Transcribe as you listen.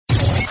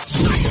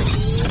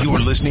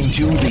listening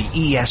to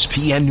the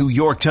ESPN New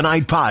York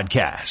Tonight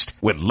podcast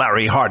with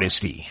Larry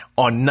Hardesty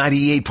on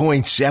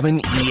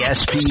 98.7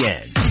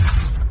 ESPN.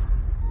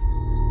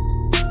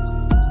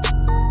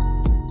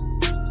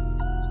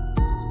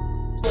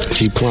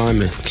 Keep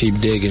climbing, keep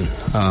digging.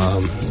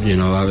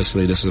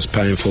 Obviously this was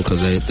painful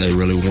because they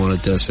really wanted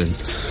this and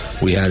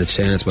we had a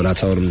chance, but I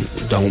told them,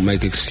 don't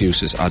make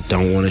excuses. I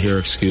don't want to hear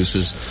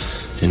excuses.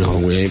 We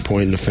ain't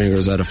pointing the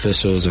fingers at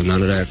officials or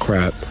none of that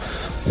crap.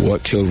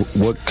 What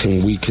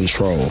can we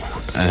control?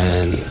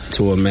 And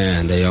to a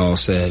man, they all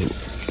said,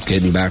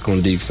 getting back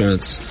on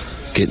defense,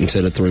 getting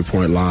to the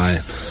three-point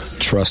line,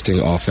 trusting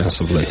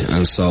offensively.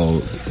 And so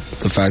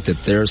the fact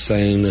that they're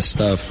saying this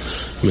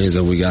stuff means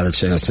that we got a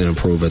chance to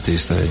improve at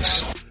these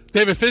things.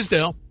 David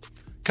Fizdale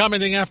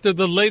commenting after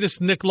the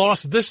latest Knicks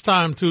loss, this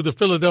time to the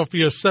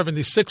Philadelphia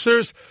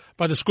 76ers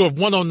by the score of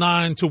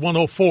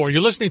 109-104.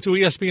 You're listening to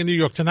ESPN New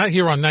York Tonight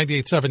here on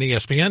 98.7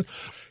 ESPN.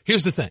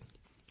 Here's the thing.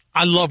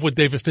 I love what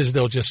David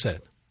Fizdale just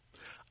said.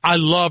 I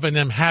love and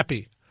am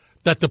happy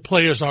that the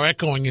players are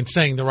echoing and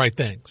saying the right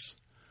things.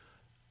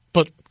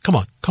 But come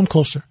on, come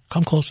closer, a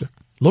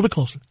little bit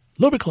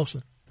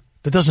closer.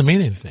 That doesn't mean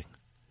anything.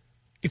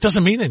 It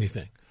doesn't mean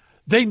anything.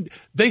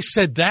 They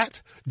said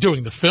that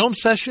during the film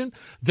session.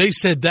 They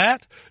said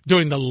that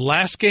during the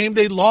last game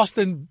they lost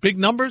in big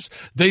numbers.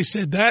 They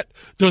said that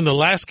during the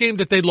last game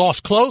that they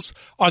lost close.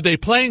 Are they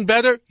playing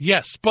better?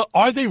 Yes. But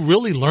are they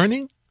really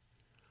learning?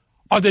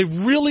 Are they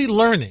really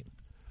learning?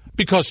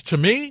 Because to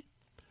me,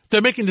 they're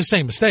making the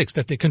same mistakes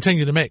that they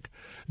continue to make.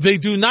 They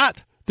do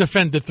not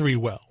defend the three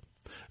well.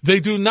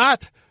 They do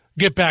not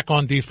get back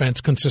on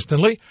defense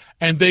consistently,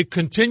 and they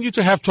continue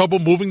to have trouble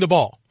moving the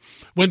ball.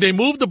 When they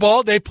move the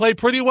ball, they play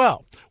pretty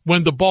well.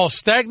 When the ball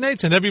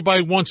stagnates and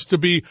everybody wants to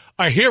be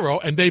a hero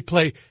and they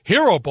play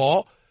hero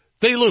ball,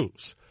 they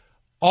lose.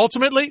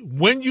 Ultimately,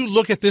 when you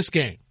look at this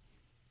game,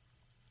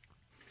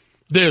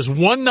 there's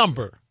one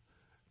number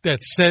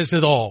that says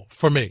it all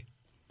for me.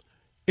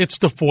 It's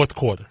the fourth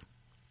quarter.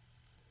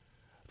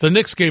 The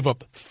Knicks gave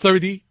up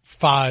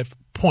 35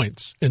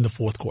 points in the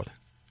fourth quarter.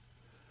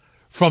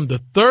 From the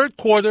third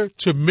quarter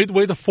to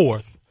midway the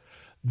fourth,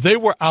 they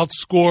were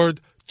outscored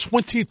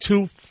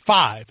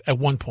 22-5 at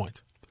one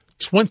point.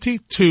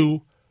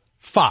 22-5.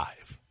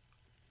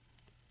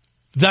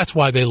 That's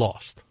why they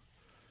lost.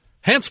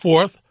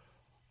 Henceforth,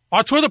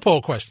 our Twitter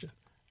poll question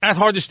at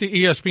Hardesty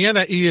ESPN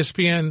at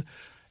ESPN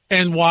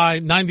NY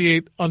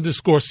 98_7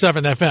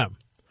 FM.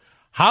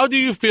 How do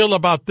you feel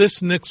about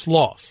this Knicks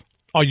loss?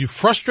 Are you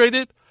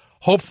frustrated,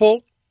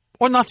 hopeful,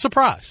 or not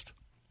surprised?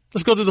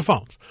 Let's go to the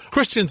phones.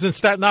 Christian's in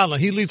Staten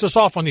Island. He leads us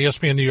off on the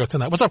ESPN New York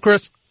Tonight. What's up,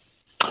 Chris?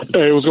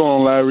 Hey, what's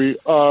going on, Larry?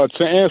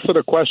 To answer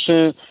the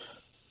question,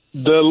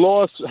 the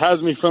loss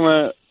has me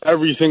feeling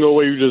every single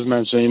way you just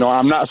mentioned.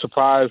 I'm not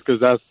surprised because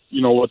that's,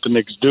 what the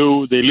Knicks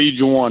do. They lead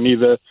you on.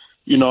 Either,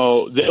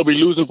 they'll be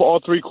losing for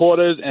all three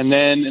quarters and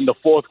then in the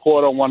fourth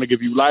quarter want to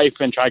give you life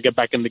and try to get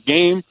back in the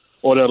game,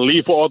 or they'll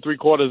leave for all three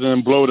quarters and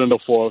then blow it in the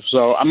fourth.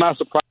 So I'm not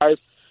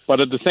surprised. But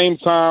at the same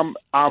time,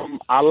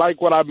 I like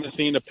what I've been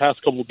seeing the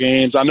past couple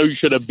games. I know you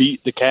should have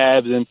beat the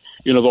Cavs and,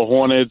 the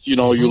Hornets. You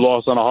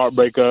lost on a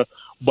heartbreaker.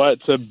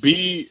 But to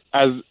be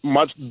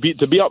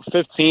up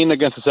 15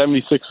 against the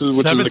 76ers,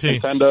 which 17. Is a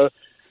contender.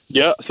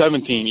 Yeah,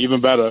 17,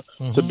 even better.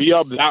 Mm-hmm. To be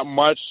up that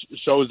much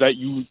shows that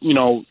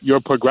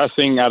you're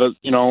progressing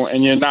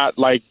and you're not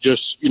like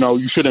just,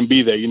 you shouldn't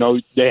be there.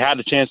 They had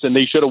a chance and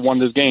they should have won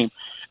this game.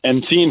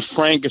 And seeing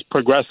Frank is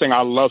progressing,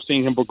 I love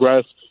seeing him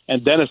progress.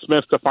 And Dennis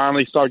Smith to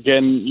finally start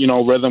getting,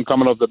 rhythm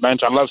coming off the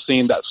bench. I love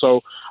seeing that.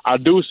 So I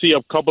do see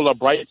a couple of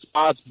bright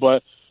spots,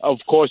 but of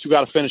course you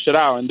got to finish it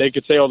out. And they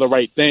could say all the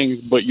right things,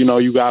 but, you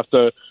have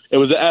to – it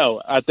was an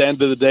L. At the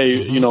end of the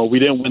day, we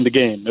didn't win the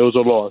game. It was a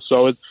loss.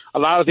 So it's a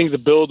lot of things to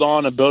build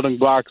on and building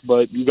blocks,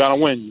 but you got to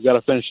win. You got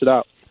to finish it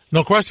out.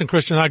 No question,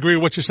 Christian. I agree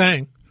with what you're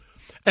saying.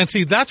 And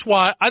see, that's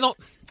why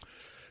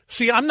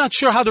I'm not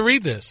sure how to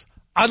read this.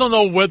 I don't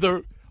know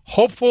whether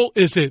hopeful,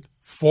 is it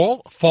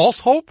false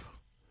hope?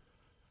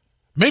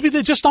 Maybe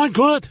they just aren't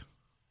good.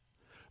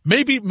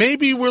 Maybe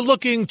we're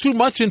looking too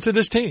much into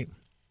this team.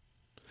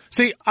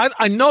 See,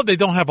 I know they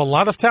don't have a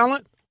lot of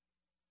talent,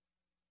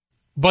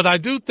 but I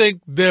do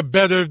think they're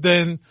better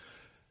than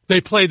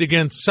they played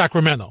against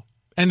Sacramento.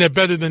 And they're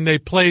better than they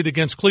played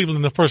against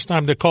Cleveland the first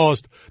time they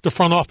caused the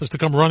front office to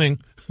come running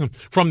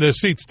from their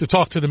seats to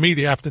talk to the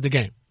media after the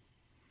game.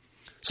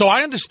 So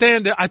I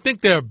understand that. I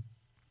think they're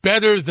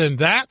better than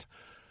that,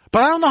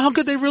 but I don't know how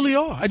good they really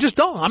are. I just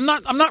don't. I'm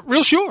not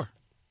real sure.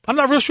 I'm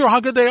not real sure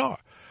how good they are.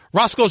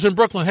 Roscoe's in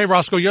Brooklyn. Hey,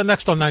 Roscoe, you're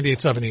next on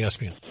 98.7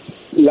 ESPN.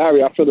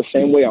 Larry, I feel the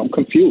same way. I'm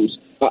confused.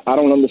 I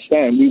don't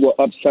understand. We were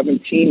up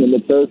 17 in the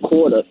third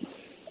quarter.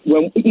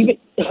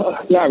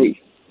 Larry,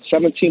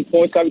 17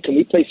 points, Larry, can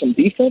we play some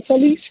defense at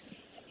least?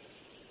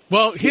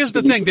 Well, here's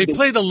the thing. They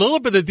played a little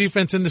bit of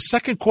defense in the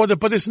second quarter,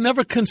 but it's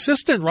never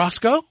consistent,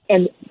 Roscoe.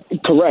 And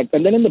Correct.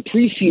 And then in the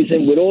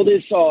preseason, with all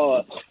this,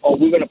 we're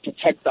going to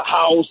protect the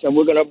house and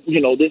we're going to,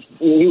 this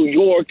New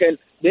York, and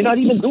they're not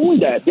even doing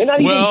that. They're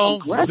not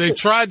even aggressive. They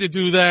tried to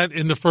do that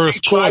in the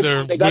first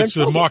quarter with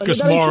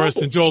Marcus Morris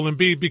and Joel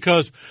Embiid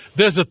because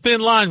there's a thin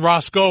line,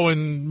 Roscoe,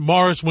 and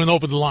Morris went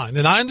over the line.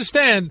 And I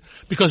understand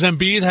because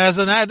Embiid has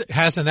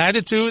an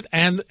attitude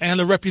and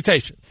a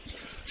reputation.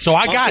 So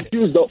I got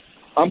it.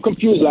 I'm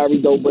confused,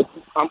 Larry, though, but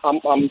I'm I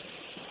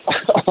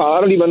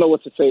don't even know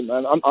what to say,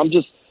 man. I'm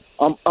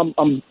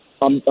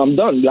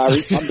done,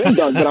 Larry. I've been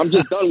done, but I'm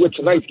just done with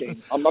tonight's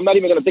game. I'm not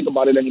even going to think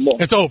about it anymore.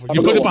 It's over.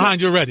 You put it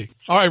behind you already.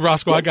 All right,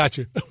 Roscoe, I got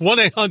you.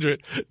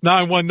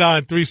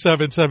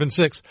 1-800-919-3776.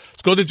 Let's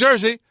go to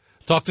Jersey.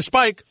 Talk to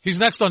Spike. He's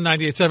next on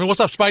 98.7. What's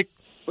up, Spike?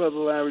 Brother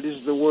Larry, this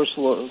is the worst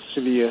loss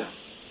of the year.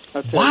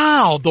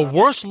 Wow, the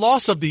worst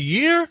loss of the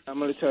year? I'm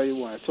going to tell you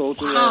why. I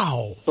told you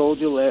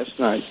last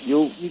night.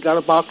 You got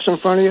a box in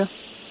front of you?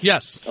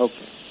 Yes.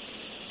 Okay.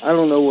 I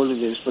don't know what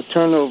it is, but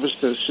turnovers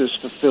to assists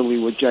for Philly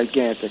were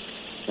gigantic,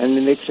 and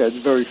the Knicks had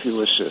very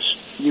few assists.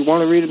 You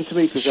want to read them to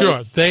me?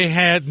 Sure.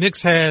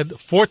 Knicks had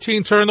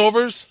 14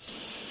 turnovers.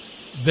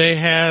 They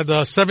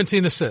had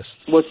 17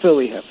 assists. What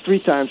Philly had? 3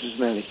 times as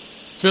many.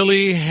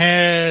 Philly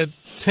had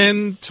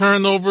 10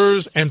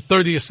 turnovers and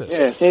 30 assists.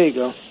 Yeah, there you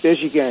go. There's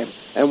your game.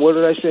 And what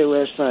did I say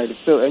last night?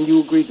 And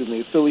you agreed with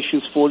me. If Philly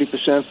shoots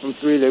 40% from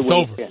 3, they win. It's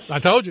over. Again. I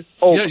told you.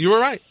 Over. Yeah, you were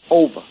right.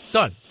 Over.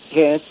 Done.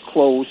 Can't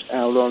close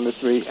out on the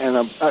 3,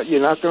 and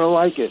you're not going to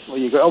like it. Well,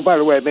 you go. Oh, by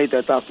the way, I made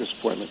that doctor's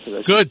appointment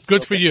today.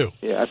 Good for you.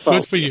 Yeah,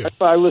 good for you.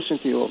 I listen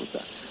to you all the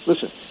time.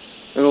 Listen,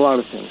 in a lot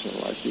of things in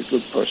life, you're a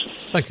good person.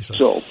 Thank you, sir.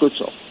 Good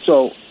soul.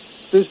 So,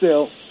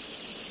 Tisdale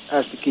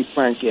has to keep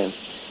Frank in.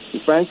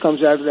 If Frank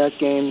comes out of that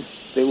game,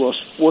 they lost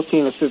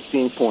 14 or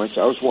 15 points.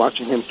 I was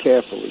watching him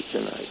carefully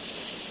tonight.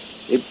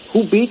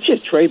 Who beat you?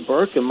 Trey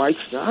Burke and Mike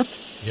Scott?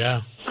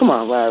 Yeah. Come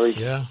on, Larry.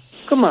 Yeah.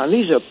 Come on,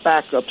 these are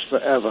backups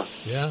forever.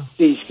 Yeah.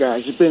 These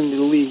guys have been in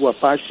the league,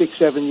 5, 6,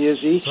 7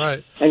 years each? That's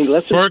right. And he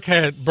lets Burke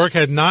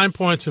had 9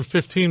 points in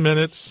 15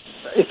 minutes.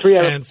 3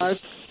 out of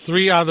 5?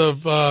 3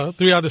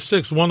 out of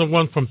 6, 1 of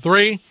 1 from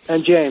 3.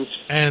 And James.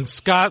 And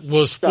Scott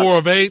was 4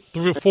 of 8,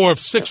 4 of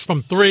 6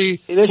 from 3,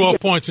 12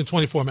 points in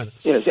 24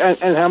 minutes. Yes,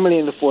 and how many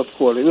in the fourth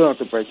quarter? You don't have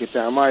to break it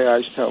down. My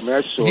eyes tell me.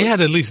 I saw he had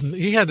at least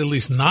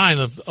 9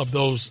 of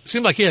those.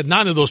 Seemed like he had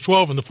 9 of those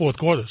 12 in the fourth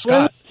quarter.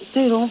 Scott.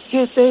 They don't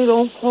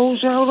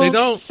close out. They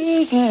don't.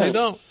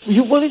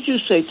 What did you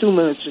say 2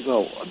 minutes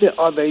ago?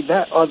 Are they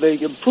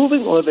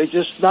improving, or are they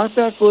just not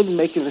that good and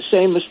making the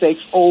same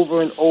mistakes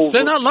over and over?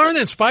 They're not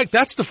learning, Spike.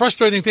 That's the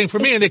frustrating thing for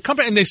me. And they come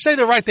back and they say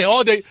they're right there.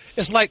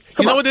 It's like,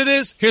 you know what it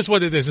is? Here's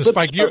what it is. And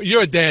Spike,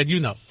 you're a dad, you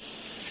know.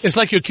 It's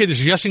like your kid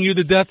is yesing you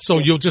to death, so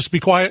you'll just be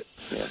quiet.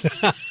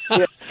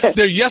 Yeah.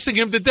 They're yesing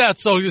him to death,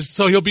 so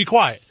he'll be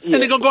quiet. Yeah.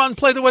 And they're going to go out and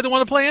play the way they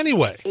want to play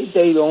anyway.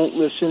 They don't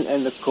listen,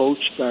 and the coach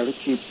got to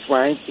keep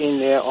Frank in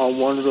there on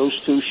one of those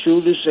 2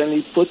 shooters, and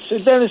he puts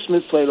Dennis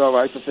Smith played all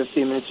right for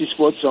 15 minutes. He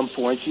scored some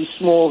points. He's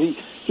small.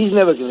 He's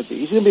never going to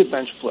be. He's going to be a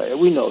bench player.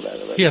 We know that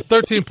already. He had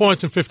 13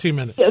 points in 15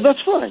 minutes. Yeah,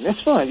 that's fine. And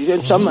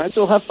some nights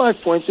he'll have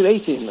 5 points in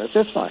 18 minutes.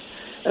 That's fine.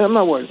 And I'm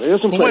not worried about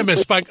it. But wait a minute,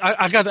 Spike.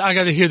 I got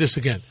to hear this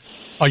again.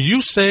 I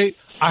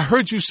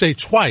heard you say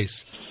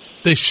twice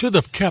they should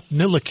have kept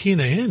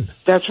Ntilikina in.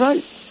 That's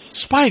right.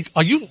 Spike,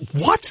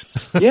 what?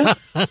 Yeah.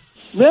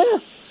 Yeah.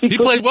 He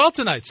played well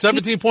tonight,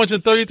 17 points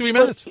in 33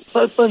 minutes.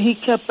 But he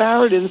kept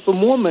Barrett in for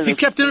more minutes. He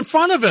kept it in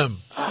front of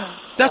him.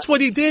 That's what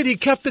he did. He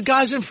kept the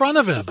guys in front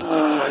of him.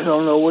 I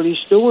don't know what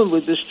he's doing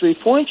with this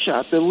 3-point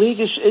shot. The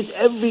league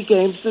every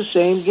game's the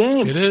same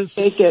game. It is.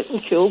 They're getting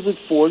killed at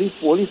 40,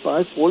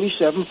 45,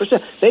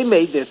 47%. They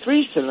made their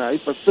threes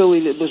tonight, but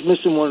Philly was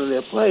missing one of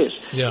their players.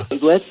 Yeah.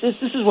 This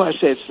is why I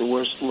say it's the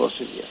worst loss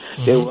of the year.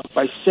 Mm-hmm. They were up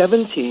by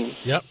 17,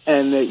 yep.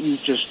 And you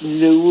just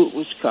knew it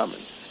was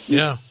coming.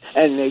 Yeah.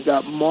 And they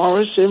got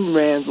Morris and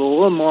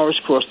Randall, and Morris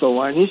crossed the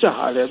line. He's a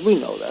hothead. We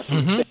know that.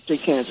 Mm-hmm. To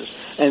Kansas.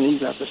 And you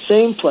got the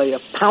same player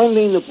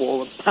pounding the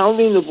ball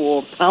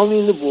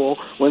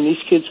when these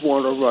kids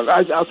want to run.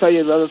 I'll tell you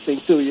another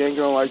thing, too. You ain't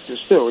going to like this,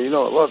 too. You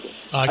know I love it.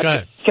 Go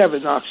ahead.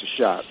 Kevin Knox's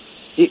shot.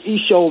 He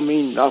showed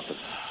me nothing.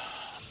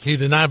 He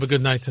did not have a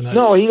good night tonight.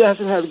 No, he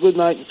hasn't had a good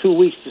night in 2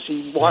 weeks. Does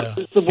he watch?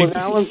 Yeah.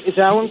 Is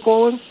Alan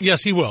calling?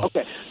 Yes, he will.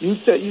 Okay. You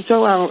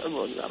tell Alan.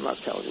 Well, I'm not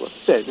telling you what to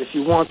say. But if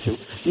you want to,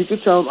 you can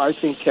tell him I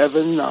think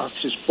Kevin Knox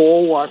is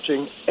ball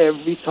watching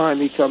every time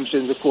he comes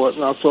into court,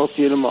 and I'll talk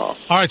to you tomorrow.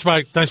 All right,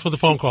 Spike. Thanks for the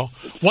phone call.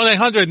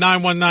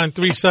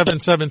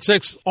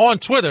 1-800-919-3776. On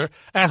Twitter,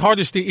 at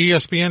Hardesty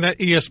ESPN, at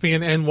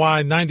ESPNNY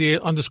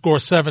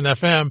 98_7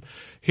 FM.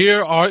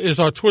 Here is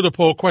our Twitter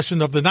poll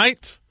question of the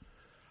night.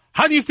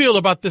 How do you feel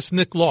about this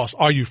Knicks loss?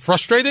 Are you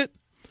frustrated?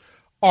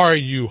 Are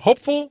you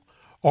hopeful?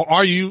 Or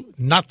are you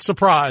not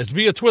surprised?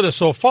 Via Twitter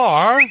so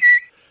far,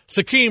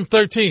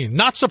 Sakeem13,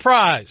 not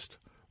surprised.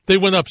 They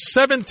went up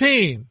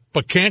 17,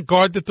 but can't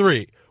guard the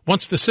 3.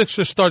 Once the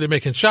Sixers started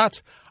making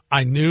shots,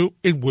 I knew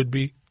it would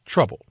be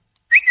trouble.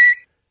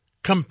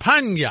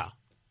 Campagna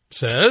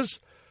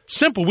says,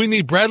 simple, we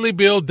need Bradley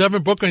Beal,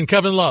 Devin Booker, and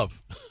Kevin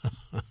Love.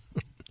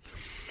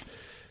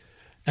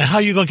 And how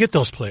are you going to get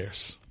those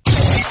players?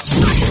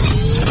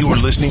 You're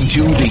listening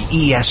to the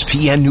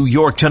ESPN New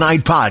York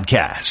Tonight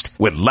podcast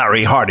with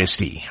Larry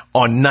Hardesty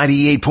on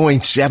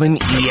 98.7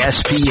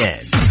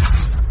 ESPN.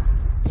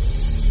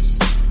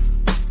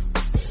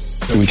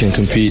 We can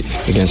compete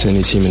against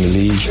any team in the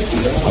league,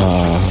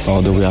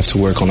 although we have to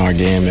work on our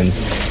game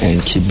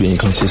and keep being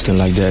consistent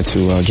like that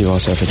to give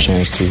ourselves a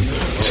chance to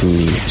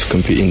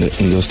compete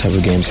in those type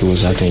of games. It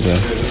was, I think,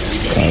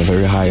 a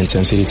very high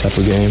intensity type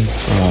of game.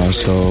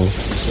 So,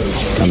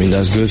 I mean,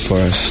 that's good for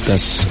us.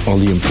 That's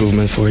only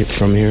improvement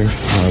from here.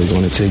 We're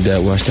going to take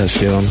that, watch that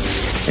film,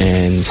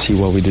 and see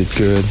what we did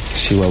good,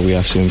 see what we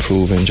have to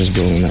improve, and just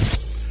build on that.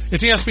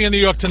 It's ESPN New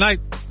York Tonight.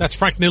 That's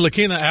Frank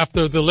Ntilikina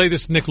after the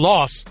latest Knicks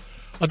loss.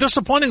 A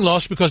disappointing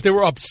loss because they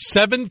were up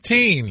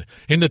 17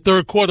 in the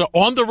third quarter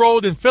on the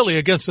road in Philly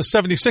against the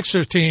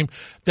 76ers team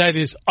that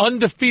is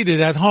undefeated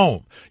at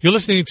home. You're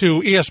listening to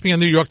ESPN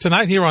New York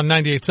Tonight here on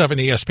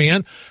 98.7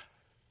 ESPN.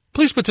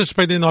 Please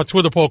participate in our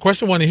Twitter poll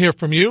question. I want to hear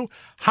from you.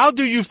 How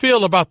do you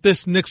feel about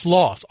this Knicks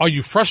loss? Are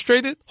you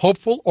frustrated,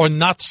 hopeful, or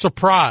not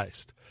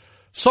surprised?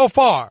 So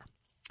far,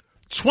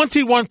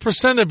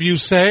 21% of you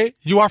say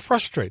you are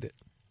frustrated.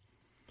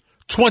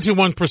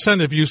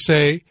 21% of you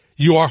say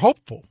you are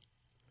hopeful.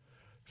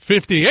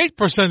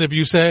 58% of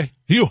you say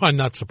you are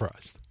not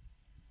surprised.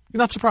 You're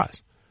not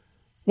surprised.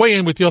 Weigh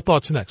in with your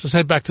thoughts next. Let's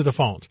head back to the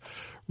phones.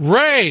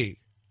 Ray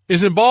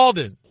is in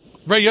Baldwin.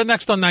 Ray, you're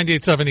next on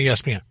 98.7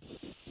 ESPN.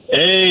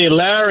 Hey,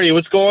 Larry,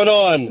 what's going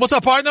on? What's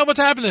up, partner? What's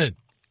happening?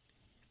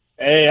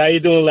 Hey, how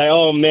you doing, Larry?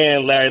 Oh,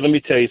 man, Larry, let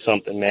me tell you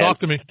something, man. Talk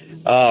to me.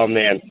 Oh,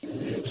 man.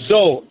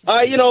 So,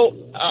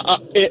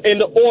 in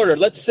the order,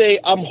 let's say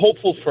I'm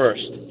hopeful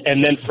first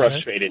and then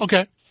frustrated.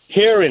 Okay.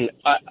 Hearing,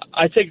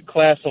 I take a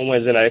class on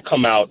Wednesday night. I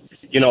come out,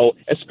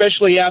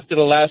 especially after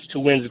the last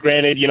two wins.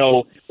 Granted,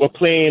 we're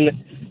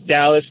playing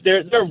Dallas. They're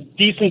a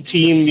decent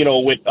team,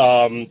 with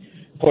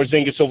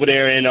Porzingis over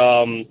there and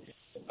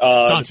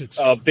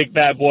big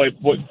bad boy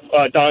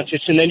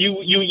Doncic. And then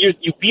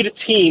you beat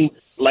a team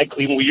like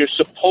Cleveland where you're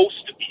supposed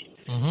to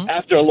be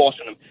after a loss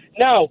on them.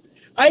 Now,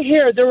 I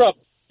hear they're up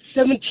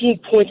 17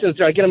 points in the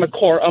third. I get in my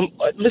car. I'm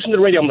listening to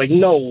the radio. I'm like,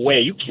 no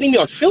way. You kidding me?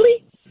 On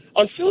Philly?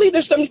 On Philly,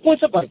 there's 70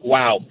 points up. I'm like,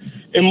 wow,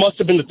 it must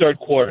have been the third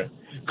quarter.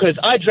 Because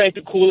I drank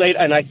the Kool-Aid,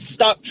 and I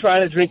stopped trying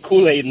to drink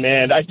Kool-Aid,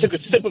 man. I took a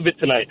sip of it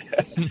tonight.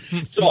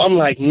 So I'm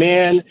like,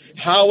 man,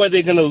 how are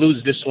they going to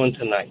lose this one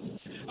tonight?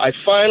 I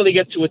finally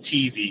get to a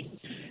TV.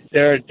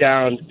 They're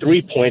down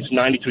 3 points,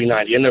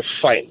 93-90, and they're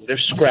fighting. They're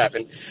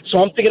scrapping. So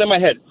I'm thinking in my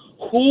head,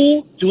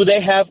 who do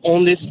they have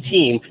on this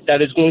team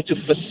that is going to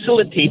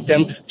facilitate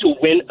them to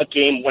win a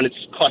game when it's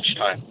clutch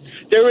time?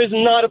 There is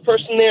not a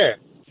person there.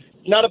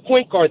 Not a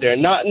point guard there,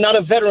 not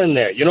a veteran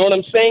there. You know what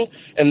I'm saying?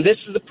 And this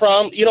is the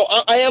problem.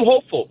 I am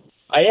hopeful.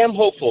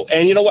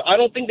 And you know what? I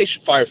don't think they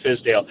should fire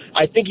Fizdale.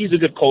 I think he's a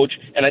good coach,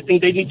 and I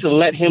think they need to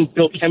let him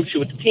build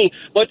chemistry with the team.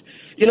 But,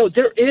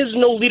 there is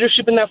no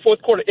leadership in that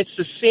fourth quarter. It's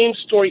the same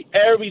story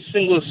every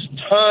single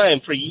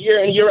time for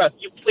year in, year out.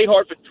 You play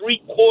hard for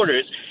 3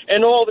 quarters,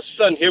 and all of a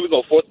sudden, here we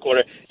go, fourth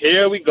quarter.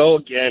 Here we go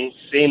again.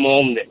 Same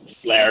old Knicks,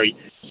 Larry.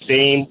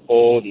 Same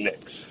old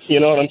Knicks. You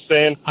know what I'm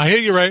saying? I hear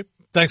you, Ray.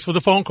 Thanks for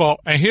the phone call.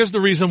 And here's the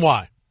reason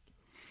why.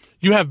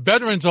 You have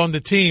veterans on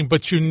the team,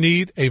 but you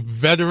need a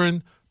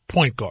veteran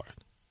point guard.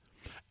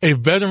 A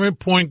veteran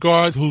point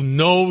guard who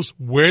knows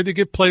where to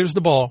get players the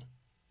ball,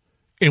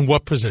 in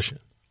what position.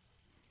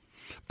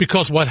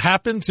 Because what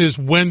happens is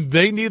when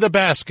they need a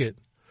basket,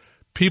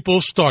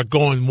 people start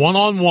going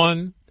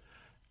one-on-one,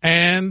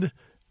 and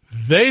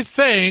they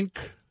think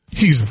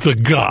he's the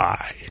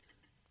guy.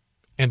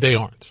 And they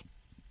aren't.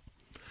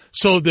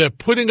 So they're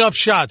putting up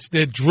shots.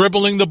 They're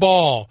dribbling the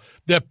ball.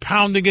 They're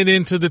pounding it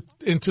into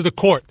the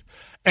court.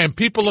 And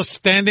people are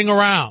standing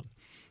around.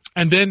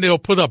 And then they'll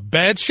put up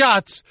bad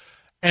shots,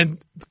 and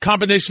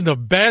combination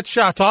of bad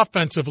shots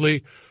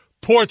offensively,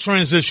 poor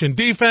transition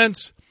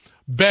defense,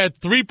 bad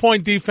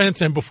three-point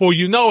defense, and before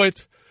you know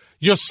it,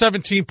 your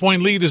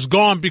 17-point lead is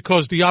gone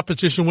because the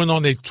opposition went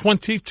on a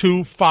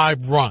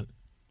 22-5 run.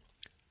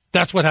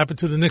 That's what happened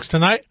to the Knicks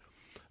tonight.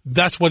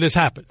 That's what has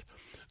happened.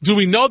 Do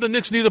we know the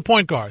Knicks need a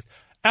point guard?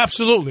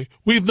 Absolutely.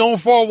 We've known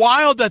for a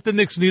while that the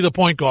Knicks need a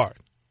point guard.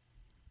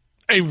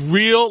 A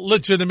real,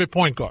 legitimate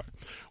point guard.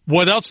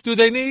 What else do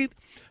they need?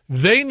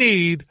 They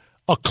need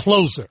a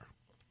closer.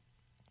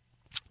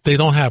 They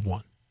don't have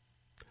one.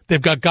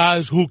 They've got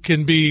guys who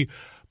can be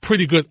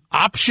pretty good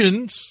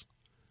options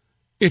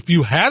if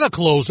you had a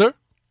closer,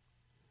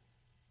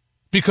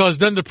 because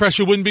then the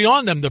pressure wouldn't be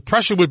on them. The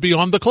pressure would be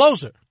on the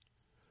closer.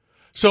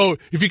 So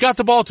if you got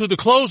the ball to the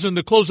closer and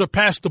the closer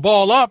passed the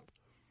ball up,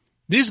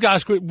 these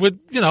guys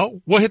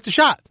will hit the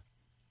shot.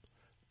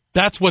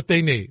 That's what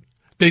they need.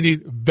 They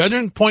need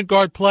veteran point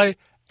guard play,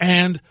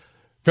 and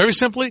very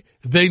simply,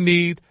 they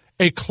need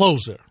a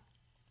closer.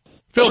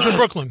 Phil's in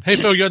Brooklyn. Hey,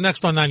 Phil, you're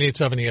next on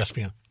 98.7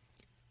 ESPN.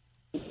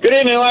 Good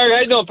evening, Larry.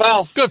 How you doing,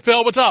 pal? Good,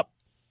 Phil. What's up?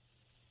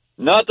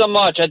 Nothing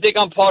much. I think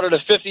I'm part of the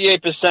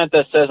 58%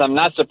 that says I'm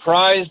not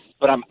surprised,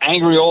 but I'm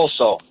angry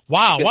also.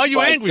 Wow. Why are you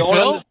angry,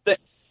 Phil?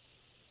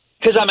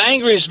 Because I'm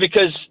angry is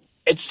because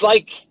it's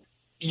like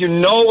you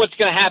know what's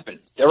going to happen.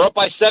 They're up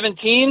by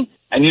 17,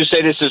 and you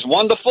say this is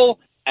wonderful,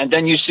 and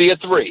then you see a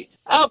 3.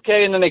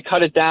 Okay, and then they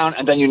cut it down,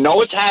 and then you know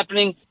what's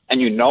happening,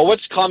 and you know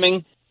what's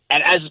coming.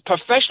 And as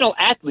professional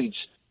athletes,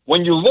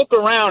 when you look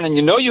around and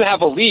you know you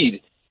have a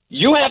lead,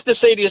 you have to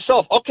say to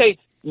yourself, okay,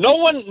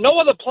 no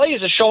other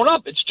players are showing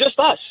up. It's just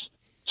us.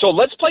 So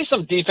let's play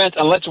some defense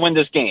and let's win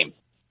this game.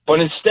 But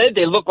instead,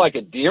 they look like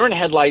a deer in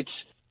headlights.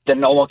 That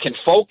no one can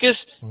focus.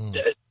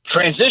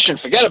 Transition,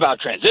 forget about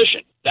transition.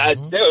 They're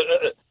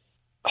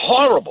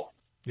horrible.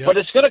 Yep. But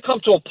it's going to come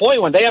to a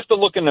point when they have to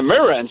look in the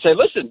mirror and say,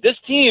 listen, this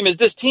team is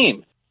this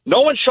team.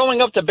 No one's showing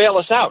up to bail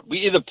us out. We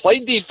either play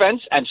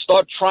defense and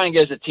start trying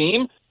as a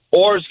team,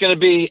 or it's going to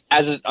be,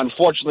 as it,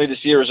 unfortunately this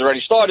year has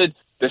already started,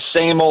 the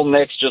same old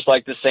Knicks, just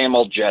like the same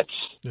old Jets.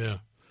 Yeah.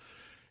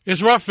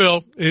 It's rough,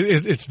 Phil.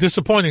 It's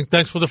disappointing.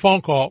 Thanks for the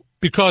phone call.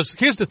 Because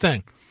here's the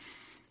thing.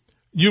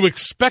 You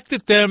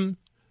expected them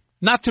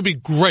not to be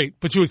great,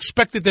 but you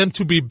expected them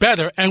to be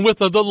better. And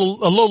with a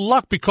little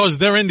luck, because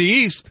they're in the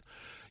East,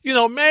 you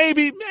know,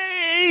 maybe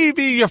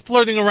you're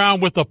flirting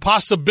around with a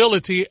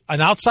possibility,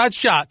 an outside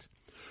shot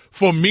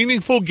for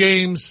meaningful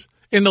games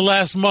in the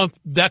last month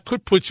that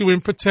could put you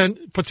in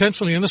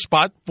potentially in the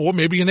spot for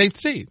maybe an 8th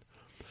seed.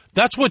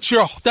 That's what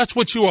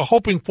you were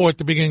hoping for at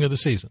the beginning of the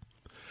season.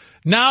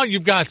 Now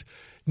you've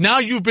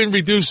been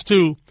reduced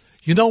to,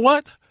 you know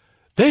what?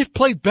 They've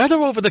played better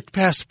over the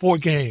past 4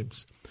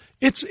 games.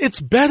 It's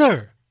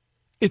better.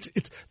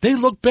 They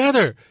look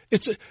better.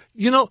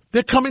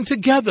 They're coming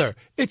together.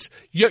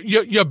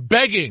 You're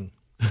begging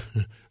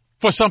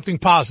for something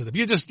positive.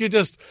 You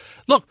just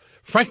look,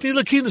 Frank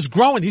Ntilikina is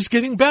growing. He's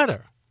getting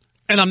better.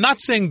 And I'm not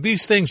saying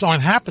these things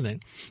aren't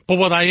happening, but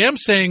what I am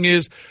saying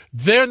is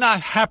they're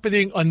not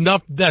happening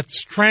enough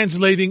that's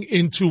translating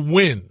into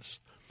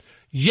wins.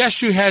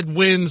 Yes, you had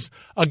wins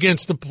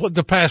against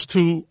the past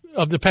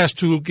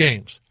two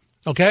games.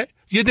 Okay?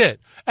 You did.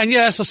 And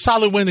yes, a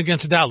solid win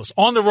against Dallas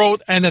on the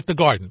road and at the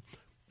Garden.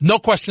 No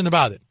question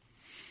about it.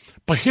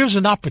 But here's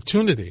an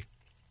opportunity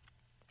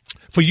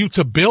for you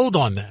to build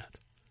on that.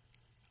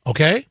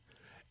 Okay?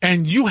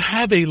 And you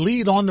have a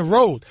lead on the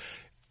road.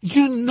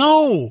 You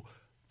know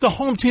the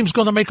home team's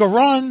going to make a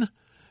run.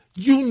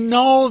 You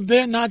know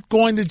they're not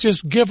going to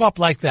just give up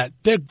like that.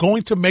 They're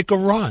going to make a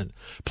run.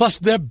 Plus,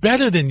 they're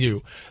better than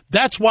you.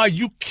 That's why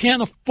you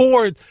can't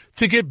afford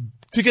to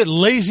get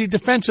lazy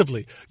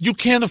defensively. You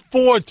can't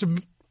afford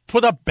to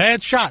put up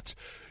bad shots.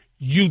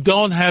 You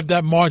don't have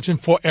that margin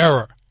for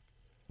error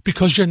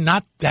because you're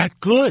not that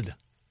good.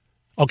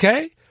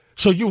 Okay?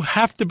 So you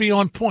have to be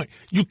on point.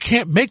 You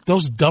can't make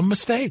those dumb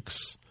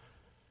mistakes.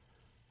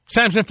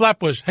 Sam's in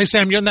Flatbush. Hey,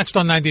 Sam, you're next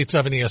on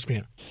 98.7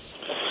 ESPN.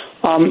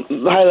 Hi,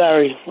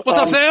 Larry. What's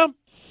up, Sam?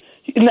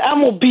 In the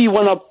MLB,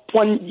 when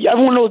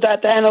everyone knows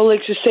that the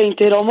analytics is saying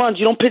to hit home runs,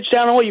 you don't pitch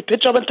down the way, you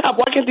pitch up on top.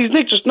 Why can't these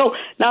Knicks just know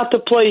not to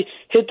play,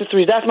 hit the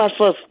threes? That's my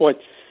first point.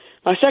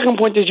 My second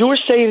point is you were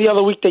saying the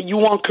other week that you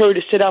want Curry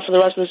to sit out for the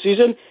rest of the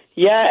season.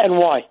 Yeah, and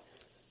why?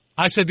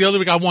 I said the other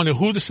week I wanted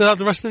who to sit out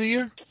the rest of the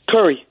year?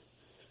 Curry.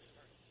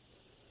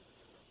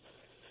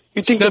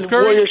 You think Steph the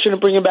Curry? Warriors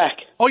shouldn't bring him back?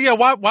 Oh, yeah.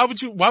 Why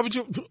would you?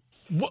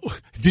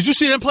 Did you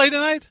see them play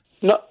tonight?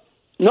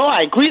 No,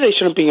 I agree they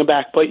shouldn't bring him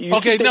back. But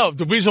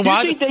the reason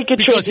why? You think they could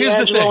because trade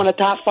here's the thing. on a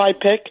top 5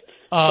 pick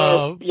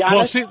for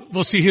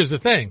Giannis? See, here's the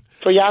thing.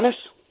 For Giannis?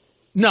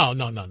 No.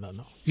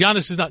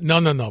 Giannis is not.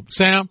 No.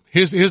 Sam,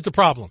 here's the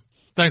problem.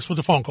 Thanks for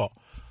the phone call.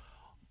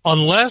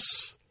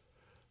 Unless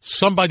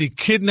somebody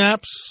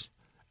kidnaps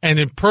and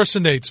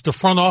impersonates the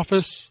front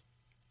office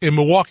in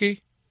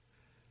Milwaukee,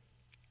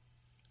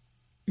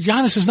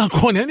 Giannis is not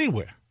going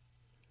anywhere.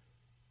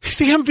 He's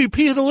the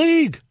MVP of the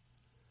league.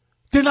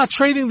 They're not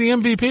trading the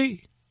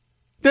MVP.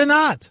 They're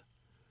not.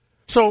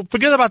 So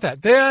forget about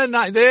that.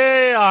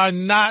 They are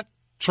not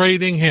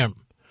trading him.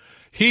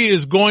 He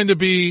is going to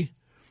be,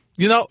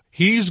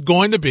 he's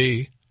going to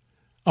be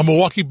a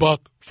Milwaukee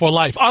Buck for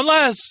life,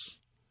 unless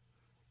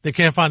they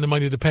can't find the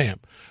money to pay him.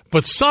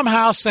 But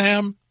somehow,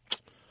 Sam,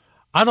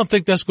 I don't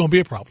think that's going to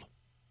be a problem.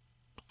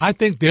 I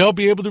think they'll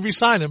be able to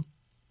re-sign him,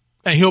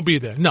 and he'll be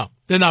there. No,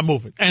 they're not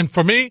moving. And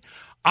for me,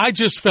 I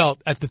just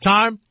felt at the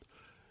time,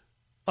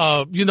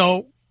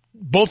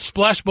 both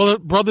Splash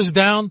Brothers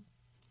down,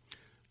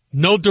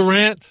 no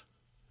Durant.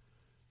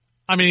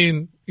 I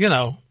mean,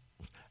 and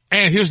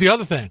here's the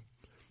other thing.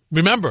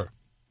 Remember,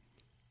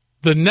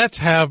 the Nets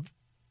have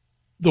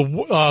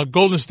the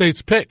Golden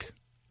State's pick.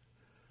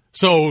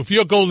 So if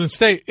you're Golden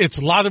State,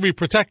 it's lottery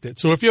protected.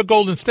 So if you're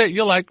Golden State,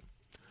 you're like,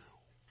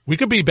 we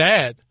could be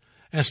bad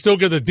and still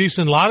get a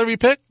decent lottery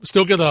pick,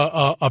 still get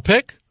a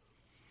pick,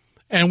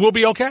 and we'll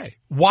be okay.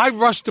 Why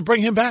rush to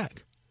bring him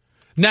back?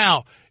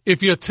 Now,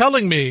 if you're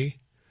telling me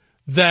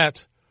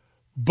that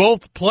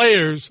both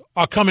players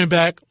are coming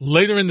back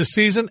later in the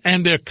season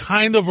and they're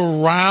kind of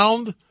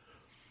around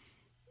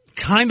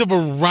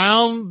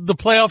the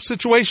playoff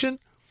situation,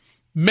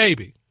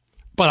 maybe.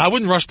 But I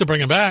wouldn't rush to bring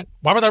him back.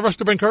 Why would I rush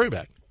to bring Curry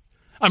back?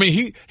 I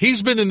mean,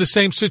 he's been in the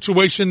same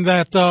situation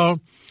that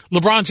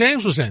LeBron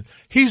James was in.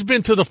 He's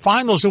been to the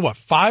finals in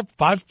five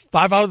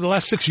out of the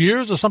last 6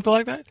 years or something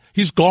like that?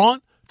 He's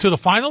gone to the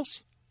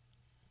finals?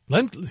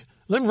 Let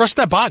him rest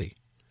that body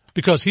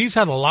because he's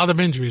had a lot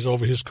of injuries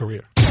over his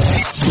career.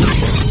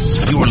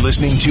 You're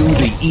listening to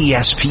the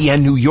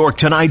ESPN New York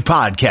Tonight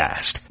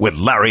podcast with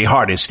Larry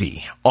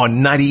Hardesty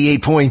on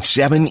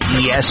 98.7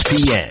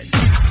 ESPN.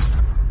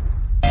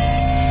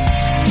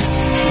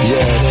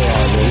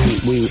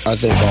 I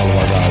think all of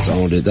our guys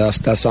owned it.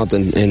 That's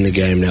something in the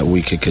game that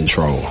we could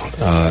control.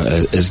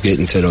 Is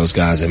getting to those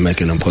guys and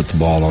making them put the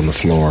ball on the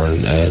floor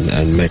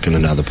and making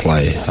another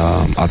play.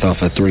 I thought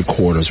for 3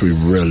 quarters we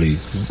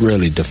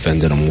really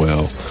defended them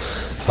well.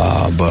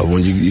 But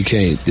when you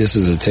can't, this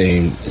is a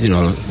team,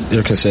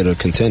 they're considered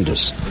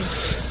contenders.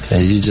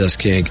 And you just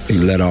can't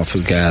let off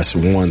the gas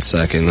 1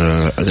 second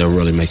they'll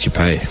really make you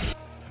pay.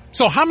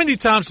 So how many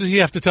times does he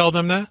have to tell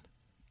them that?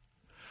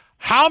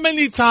 How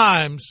many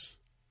times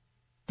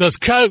does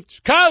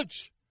Coach,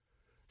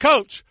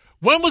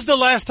 when was the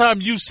last time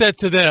you said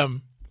to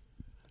them,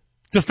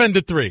 defend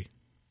the 3?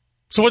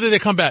 So when did they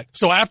come back?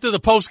 So after the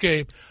post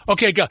game,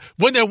 okay,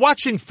 when they're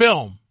watching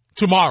film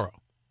tomorrow,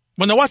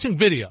 when they're watching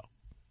video,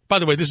 by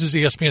the way, this is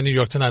ESPN New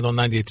York Tonight on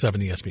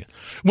 98.7 ESPN.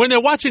 When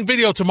they're watching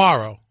video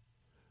tomorrow,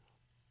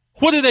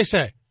 what do they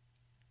say?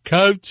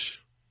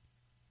 Coach,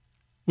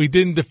 we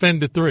didn't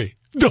defend the 3.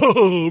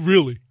 Oh,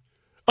 really?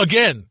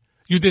 Again,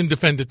 you didn't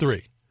defend the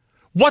 3.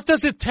 What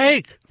does it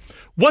take?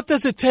 What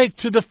does it take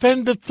to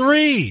defend the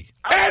 3?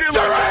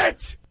 Answer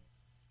it!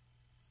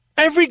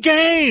 Every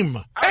game.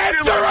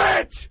 Answer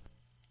it!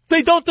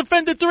 They don't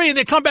defend the 3 and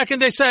they come back and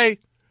they say,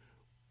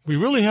 we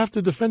really have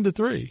to defend the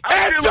 3.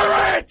 Answer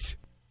it!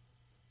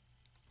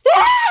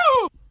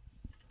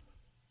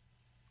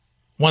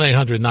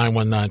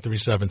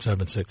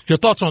 1-800-919-3776. Your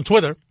thoughts on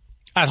Twitter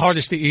at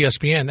Hardesty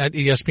ESPN, at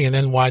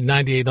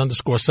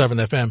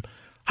ESPNNY98_7 FM.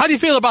 How do you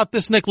feel about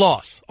this Knicks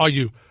loss? Are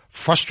you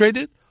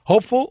frustrated,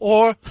 hopeful,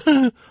 or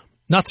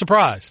not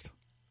surprised?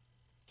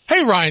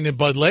 Hey, Ryan in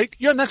Bud Lake.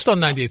 You're next on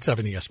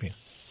 98.7 ESPN.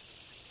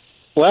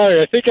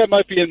 Larry, I think I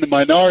might be in the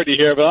minority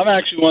here, but I'm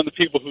actually one of the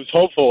people who's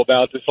hopeful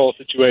about this whole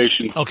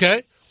situation.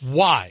 Okay.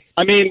 Why?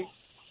 I mean,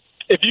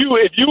 if you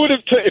would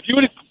have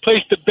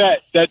placed a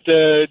bet that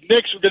the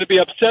Knicks were going to be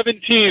up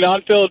 17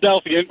 on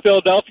Philadelphia in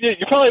Philadelphia,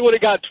 you probably would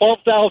have got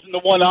 12,000 to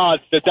 1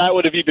 odds that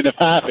would have even have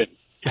happened.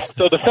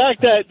 So the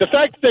fact that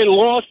they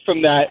lost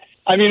from that,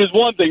 I mean, is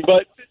one thing,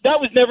 but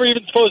that was never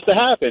even supposed to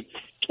happen.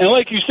 And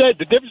like you said,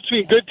 the difference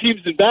between good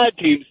teams and bad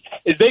teams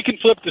is they can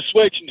flip the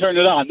switch and turn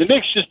it on. The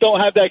Knicks just don't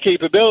have that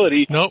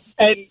capability. Nope.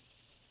 And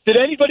did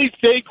anybody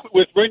think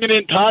with bringing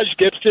in Taj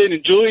Gibson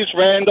and Julius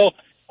Randle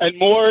and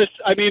Morris,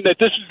 I mean,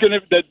 that there was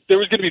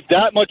going to be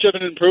that much of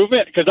an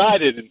improvement? Because I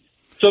didn't.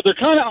 So they're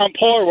kind of on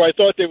par where I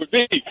thought they would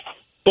be.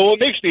 But what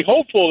makes me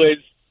hopeful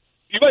is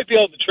you might be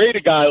able to trade a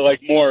guy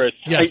like Morris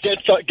and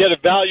get a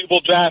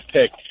valuable draft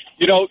pick.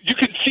 You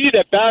can see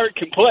that Barrett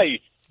can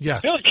play.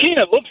 Yes. Bill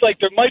Keena looks like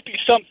there might be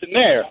something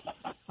there.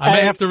 I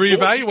may have to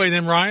reevaluate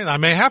him, Ryan. I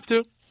may have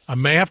to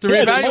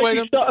reevaluate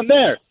him. Something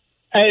there.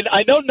 And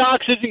I know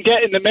Knox isn't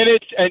getting the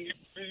minutes, and you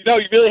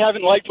really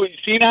haven't liked what you've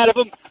seen out of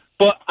him.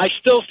 But I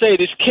still say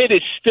this kid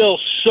is still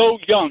so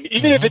young.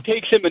 Even if it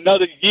takes him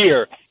another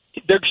year,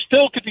 there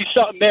still could be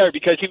something there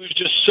because he was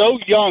just so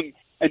young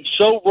and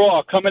so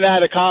raw coming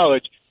out of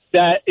college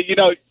that,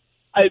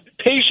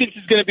 patience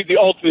is going to be the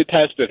ultimate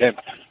test of him.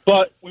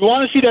 But we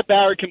want to see that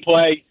Barrett can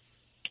play.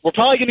 We're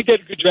probably going to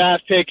get a good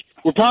draft pick.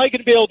 We're probably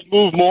going to be able to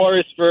move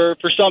Morris for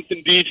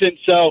something decent.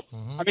 So,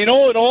 I mean,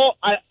 all in all,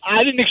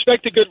 I didn't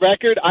expect a good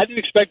record. I didn't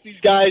expect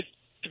these guys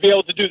to be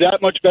able to do that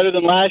much better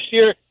than last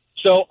year.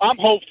 So I'm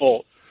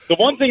hopeful. The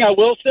one thing I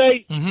will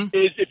say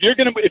is if you're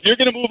going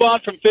to move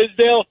on from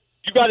Fizdale,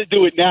 you got to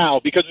do it now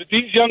because with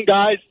these young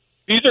guys,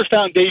 these are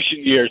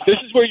foundation years.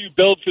 This is where you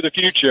build for the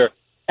future.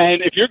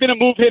 And if you're going to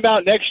move him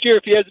out next year,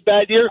 if he has a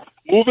bad year,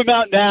 move him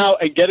out now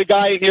and get a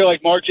guy in here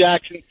like Mark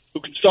Jackson who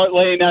can start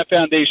laying that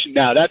foundation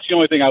now. That's the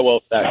only thing I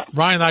will say.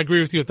 Ryan, I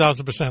agree with you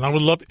 1,000%. I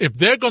would love, if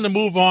they're going to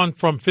move on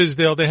from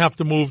Fizdale, they have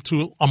to move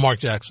to a Mark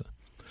Jackson.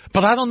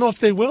 But I don't know if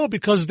they will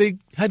because they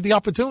had the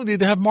opportunity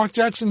to have Mark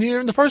Jackson here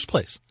in the first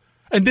place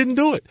and didn't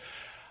do it.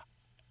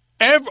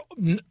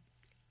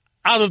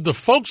 Out of the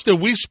folks that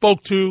we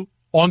spoke to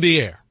on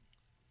the air,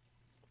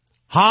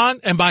 Han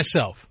and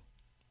myself,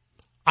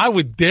 I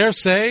would dare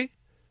say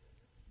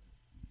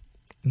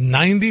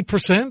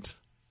 90%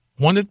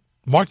 wanted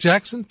Mark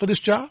Jackson for this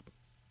job.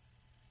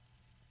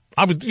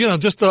 I would,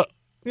 just on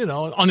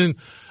an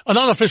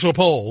unofficial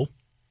poll,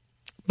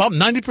 about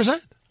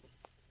 90%.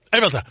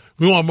 Everybody said,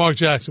 we want Mark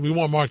Jackson. We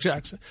want Mark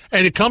Jackson.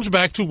 And it comes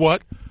back to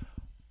what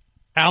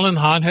Alan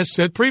Hahn has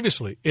said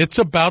previously. It's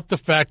about the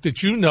fact that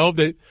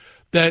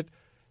that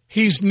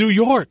he's New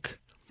York.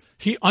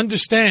 He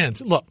understands.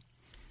 Look,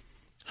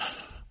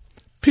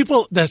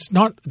 people that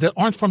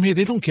aren't from here,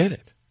 they don't get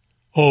it.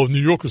 Oh, New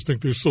Yorkers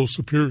think they're so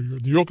superior.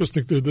 New Yorkers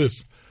think they're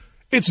this.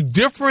 It's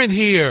different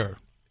here.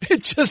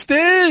 It just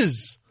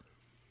is.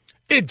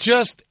 It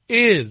just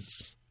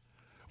is.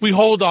 We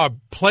hold our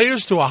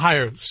players to a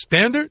higher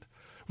standard.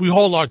 We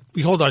hold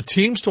our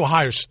teams to a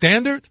higher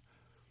standard.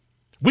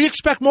 We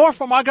expect more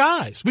from our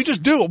guys. We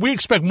just do. We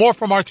expect more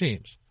from our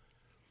teams.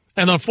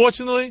 And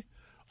unfortunately,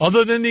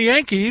 other than the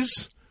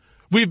Yankees,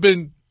 we've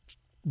been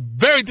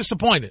very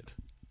disappointed.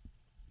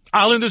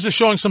 Islanders are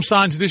showing some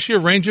signs this year.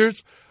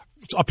 Rangers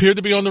appear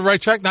to be on the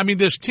right track. I mean,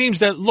 there's teams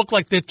that look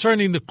like they're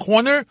turning the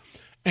corner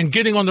and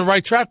getting on the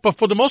right track, but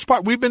for the most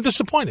part, we've been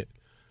disappointed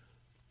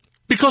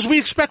because we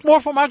expect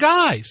more from our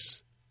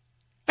guys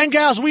and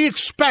gals. We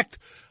expect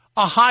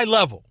a high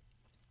level,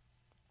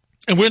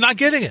 and we're not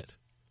getting it,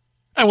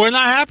 and we're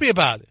not happy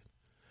about it.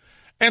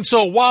 And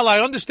so while I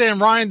understand,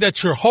 Ryan,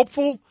 that you're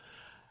hopeful,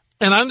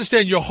 and I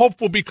understand you're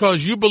hopeful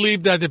because you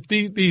believe that if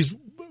these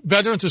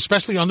veterans,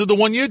 especially under the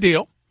one-year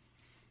deal,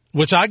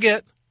 which I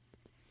get,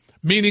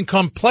 meaning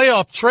come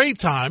trade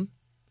time,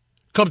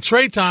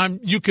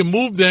 you can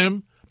move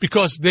them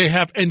because they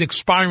have an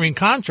expiring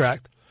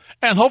contract,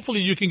 and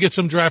hopefully you can get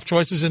some draft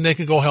choices and they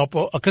can go help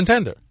a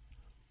contender.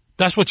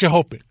 That's what you're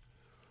hoping.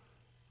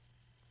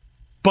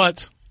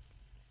 But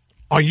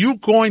are you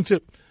going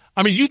to –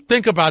 I mean, you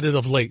think about it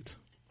of late.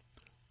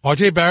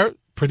 R.J. Barrett,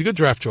 pretty good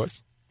draft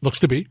choice. Looks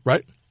to be,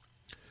 right?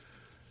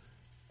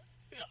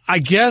 I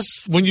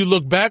guess when you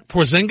look back,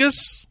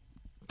 Porzingis,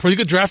 pretty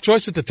good draft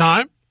choice at the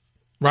time,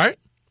 right?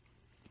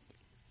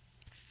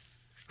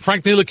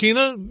 Frank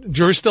Ntilikina,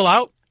 jury's still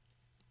out.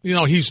 You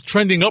know, he's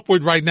trending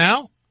upward right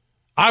now.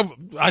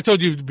 I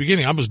told you at the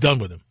beginning, I was done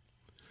with him.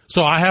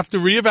 So I have to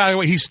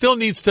reevaluate. He still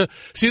needs to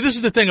 – see, this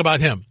is the thing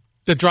about him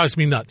that drives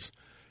me nuts.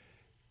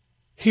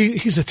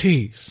 He's a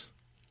tease.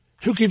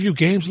 He'll give you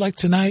games like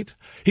tonight.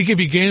 He gave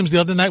you games the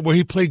other night where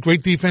he played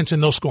great defense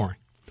and no scoring.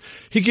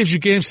 He gives you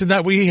games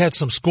tonight where he had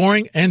some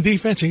scoring and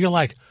defense, and you're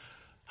like,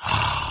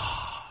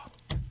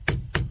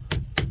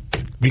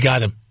 we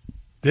got him.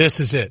 This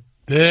is it.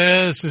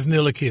 This is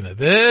Ntilikina.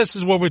 This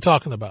is what we're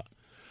talking about.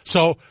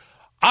 So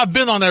I've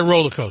been on that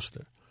roller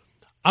coaster.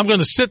 I'm going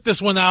to sit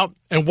this one out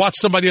and watch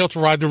somebody else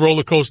ride the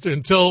roller coaster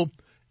until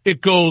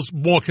it goes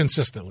more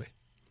consistently.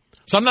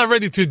 So I'm not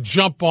ready to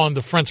jump on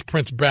the French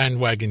Prince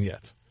bandwagon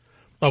yet.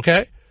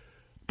 Okay?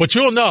 But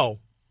you'll know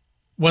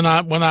when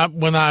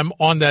I'm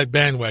on that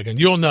bandwagon.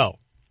 You'll know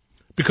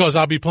because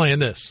I'll be playing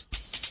this.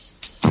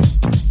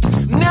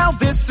 Now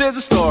this is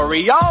a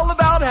story all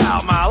about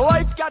how my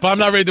life got. But I'm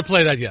not ready to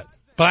play that yet.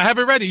 But I have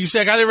it ready. You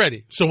say I got it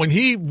ready. So when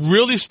he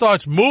really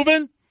starts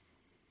moving,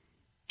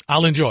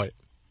 I'll enjoy it.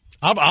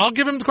 I'll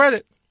give him the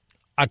credit.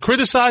 I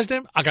criticized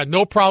him. I got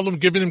no problem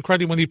giving him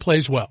credit when he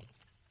plays well.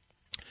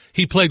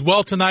 He played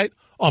well tonight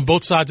on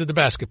both sides of the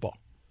basketball.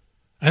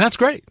 And that's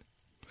great.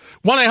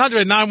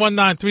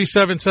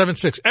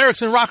 1-800-919-3776.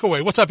 Eric's in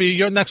Rockaway. What's up, E?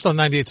 You're next on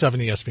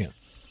 98.7 ESPN.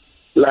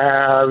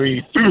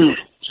 Larry,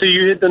 see,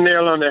 you hit the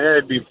nail on the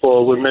head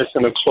before. We're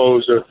missing a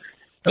closer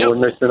and we're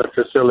missing a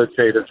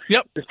facilitator.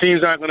 Yep. The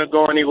team's not going to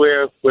go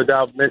anywhere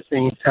without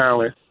missing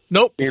talent.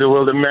 Nope. Neither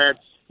will the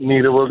Mets,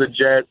 neither will the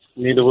Jets,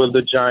 neither will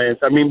the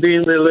Giants. I mean,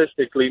 being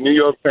realistically, New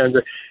York fans,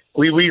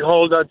 we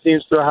hold our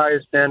teams to a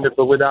higher standard,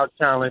 but without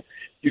talent,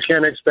 you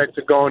can't expect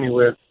to go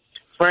anywhere.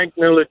 Frank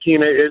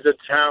Ntilikina is a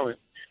talent.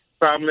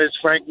 Problem is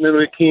Frank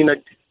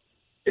Ntilikina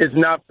is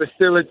not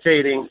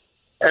facilitating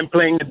and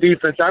playing the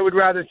defense. I would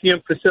rather see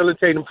him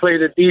facilitate and play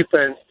the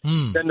defense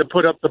than to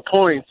put up the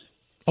points.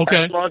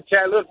 Okay. Mark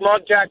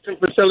Jackson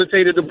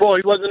facilitated the ball.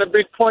 He wasn't a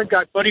big point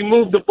guy, but he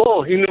moved the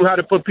ball. He knew how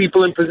to put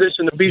people in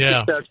position to be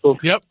successful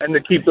and to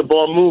keep the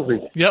ball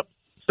moving. Yep.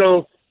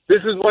 So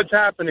this is what's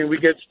happening. We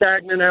get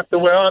stagnant after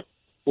we're up.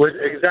 With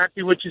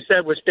exactly what you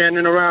said. We're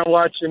standing around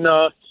watching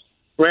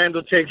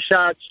Randall take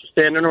shots,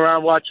 standing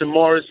around watching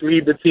Morris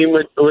lead the team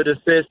with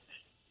assists,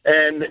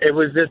 and it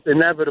was just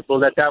inevitable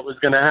that was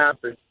going to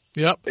happen.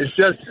 Yep. It's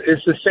the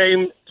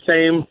same.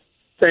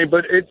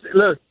 But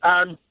look,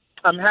 I'm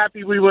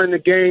happy we were in the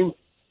game.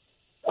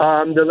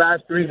 The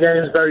last 3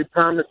 games very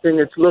promising.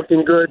 It's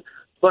looking good.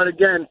 But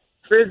again,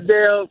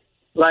 Fizdale,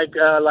 like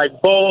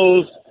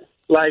Bowles,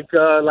 like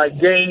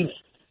Gates,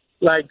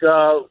 like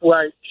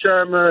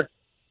Shermer,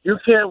 you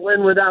can't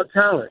win without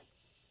talent.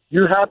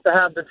 You have to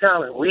have the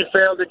talent. We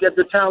failed to get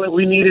the talent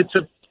we needed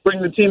to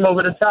bring the team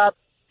over the top.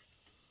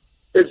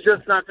 It's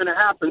just not going to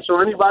happen. So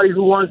anybody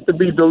who wants to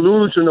be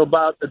delusional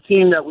about the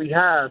team that we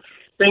have,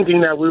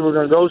 thinking that we were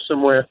going to go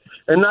somewhere,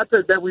 and not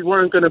that we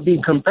weren't going to be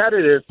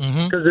competitive,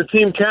 because the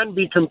team can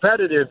be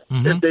competitive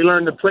if they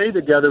learn to play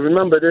together.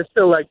 Remember, there's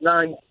still like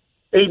 8,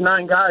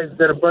 9 guys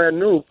that are brand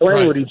new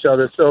playing with each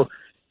other. So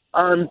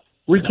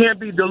we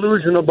can't be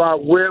delusional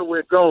about where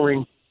we're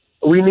going.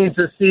 We need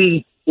to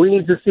see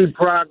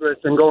progress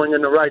and going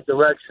in the right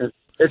direction.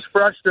 It's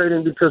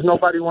frustrating because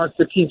nobody wants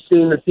to keep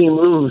seeing the team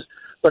lose,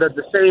 but at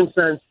the same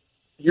sense,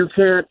 you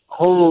can't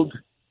hold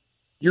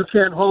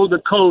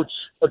the coach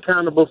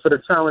accountable for the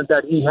talent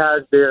that he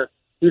has there.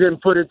 He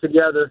didn't put it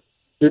together.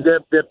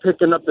 They're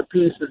picking up the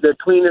pieces. They're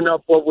cleaning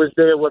up what was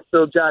there, what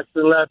Phil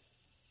Jackson left.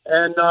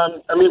 And,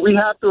 we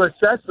have to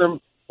assess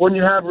them when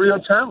you have real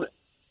talent.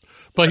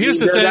 But here's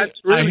the thing.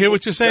 I hear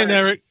what you're saying,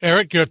 Eric.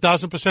 Eric, you're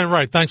 1,000%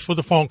 right. Thanks for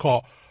the phone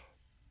call.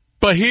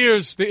 But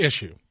here's the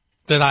issue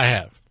that I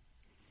have.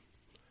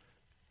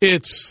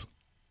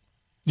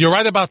 You're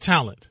right about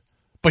talent,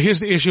 but here's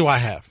the issue I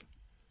have.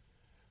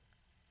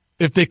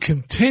 If they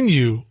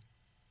continue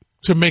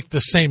to make the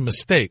same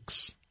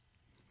mistakes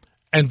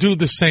and do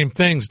the same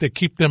things that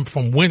keep them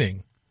from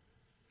winning,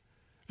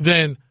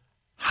 then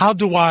how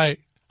do I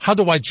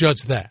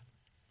judge that?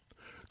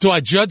 Do I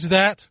judge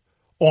that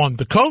on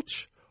the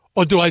coach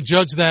or do I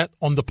judge that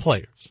on the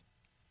players?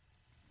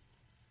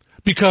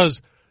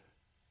 Because,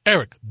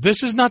 Eric,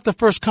 this is not the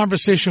first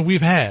conversation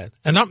we've had.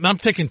 And I'm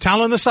taking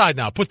talent aside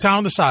now. Put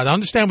talent aside. I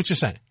understand what you're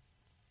saying.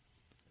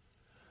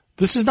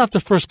 This is not the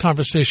first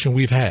conversation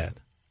we've had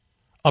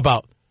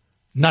about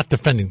not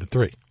defending the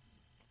three.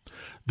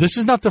 This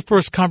is not the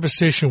first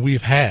conversation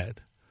we've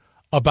had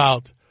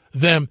about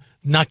them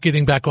not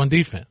getting back on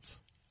defense.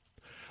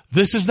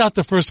 This is not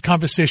the first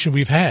conversation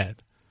we've had.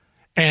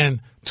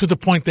 And to the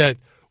point that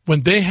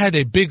when they had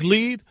a big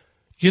lead,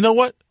 you know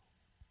what?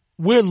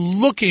 We're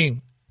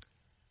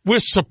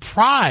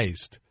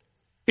surprised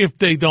if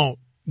they don't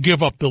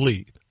give up the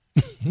lead.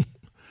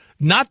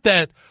 Not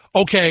that,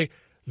 okay,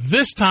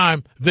 this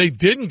time they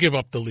didn't give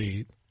up the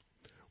lead.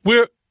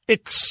 We're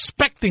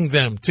expecting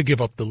them to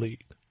give up the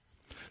lead.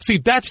 See,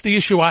 that's the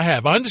issue I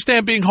have. I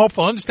understand being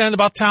hopeful, I understand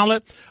about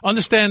talent,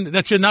 understand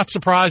that you're not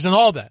surprised and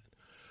all that.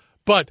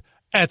 But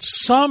at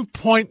some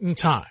point in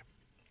time,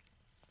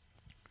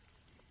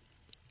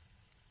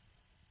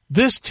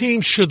 this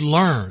team should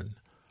learn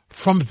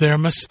from their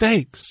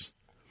mistakes.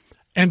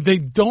 And they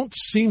don't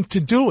seem to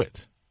do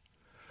it.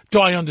 Do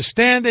I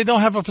understand they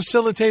don't have a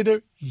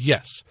facilitator?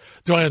 Yes.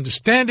 Do I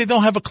understand they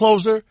don't have a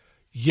closer?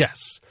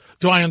 Yes.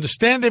 Do I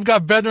understand they've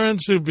got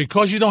veterans who,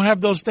 because you don't have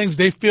those things,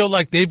 they feel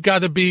like they've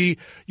got to be,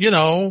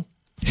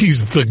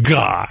 he's the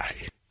guy.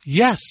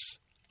 Yes,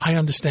 I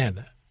understand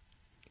that.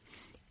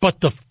 But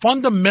the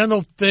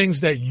fundamental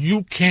things that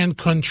you can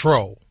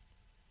control,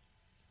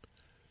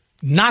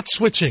 not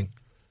switching,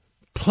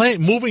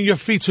 moving your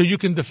feet so you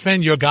can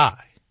defend your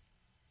guy,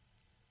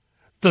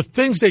 the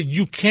things that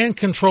you can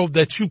control,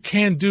 that you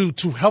can do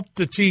to help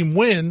the team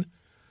win,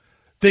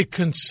 they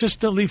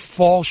consistently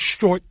fall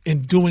short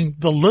in doing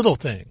the little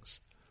things.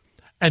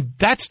 And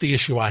that's the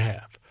issue I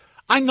have.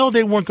 I know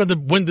they weren't going to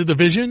win the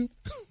division.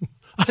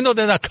 I know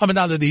they're not coming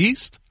out of the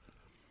East.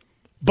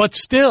 But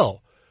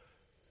still,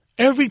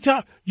 every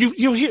time you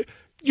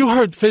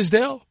heard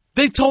Fizdale,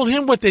 they told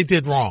him what they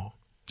did wrong.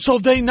 So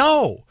they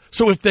know.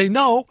 So if they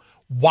know,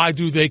 why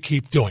do they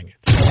keep doing it?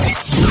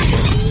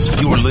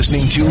 You're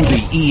listening to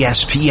the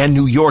ESPN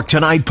New York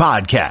Tonight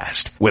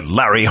podcast with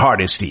Larry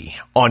Hardesty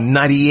on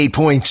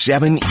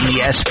 98.7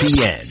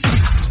 ESPN.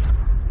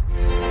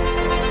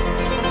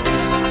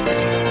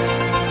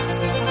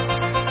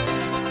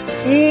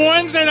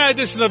 Wednesday night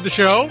edition of the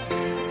show.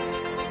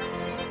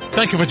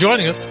 Thank you for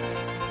joining us.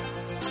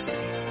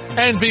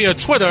 And via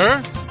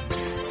Twitter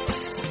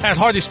at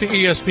Hardesty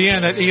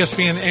ESPN at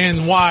ESPN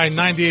NY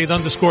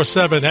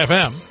 98_7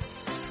 FM.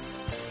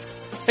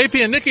 AP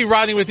and Nikki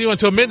riding with you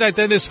until midnight.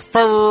 Then is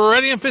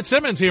Freddie and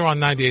Fitzsimmons here on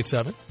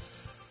 98.7.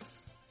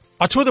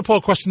 Our Twitter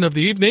poll question of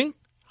the evening: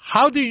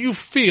 how do you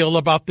feel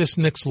about this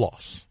Knicks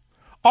loss?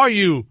 Are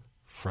you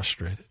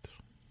frustrated?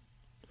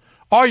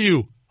 Are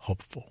you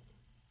hopeful?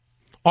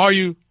 Are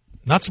you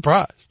not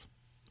surprised?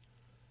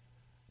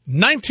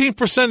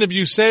 19% of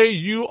you say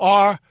you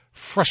are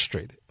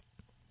frustrated.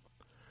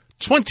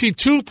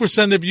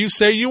 22% of you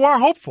say you are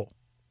hopeful.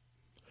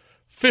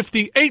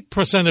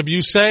 58% of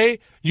you say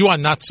you are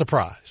not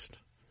surprised.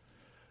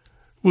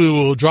 We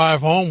will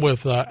drive home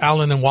with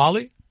Alan and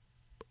Wally,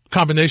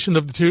 combination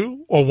of the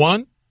two, or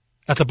one,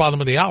 at the bottom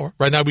of the hour.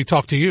 Right now we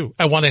talk to you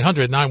at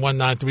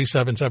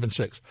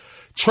 1-800-919-3776.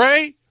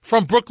 Trey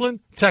from Brooklyn,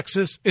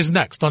 Texas, is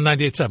next on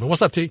 98.7.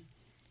 What's up, T?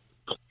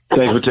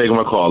 Thanks for taking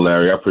my call,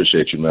 Larry. I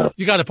appreciate you, man.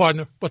 You got it,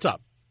 partner. What's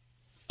up?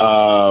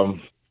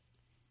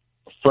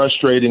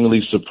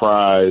 Frustratingly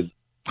surprised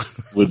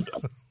with...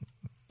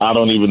 I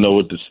don't even know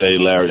what to say,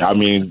 Larry. I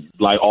mean,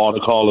 like, all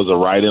the callers are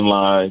right in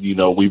line.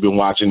 We've been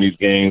watching these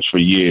games for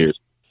years.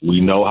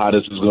 We know how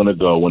this is going to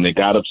go. When they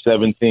got up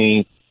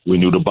 17, we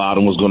knew the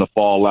bottom was going to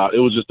fall out. It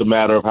was just a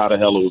matter of how the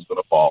hell it was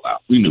going to fall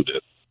out. We knew this.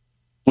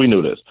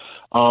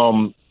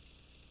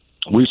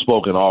 We've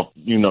spoken off,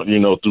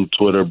 through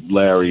Twitter,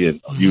 Larry, and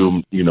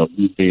you,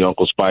 me,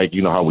 Uncle Spike.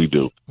 You know how we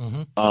do.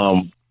 Mm-hmm.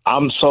 I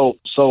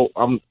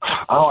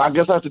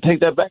guess I have to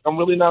take that back. I'm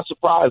really not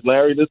surprised,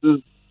 Larry. This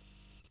is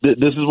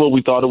what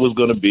we thought it was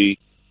going to be.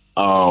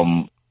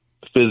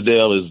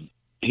 Fizdale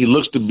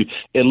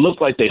it looks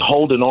like they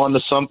holding on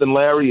to something,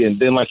 Larry. And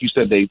then, like you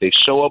said, they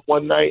show up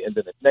one night, and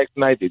then the next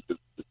night,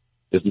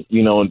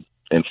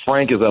 and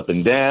Frank is up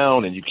and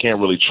down, and you can't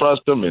really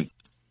trust him. And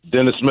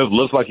Dennis Smith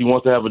looks like he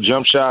wants to have a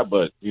jump shot,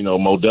 but,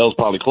 Modell's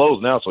probably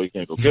closed now, so he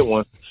can't go get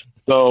one.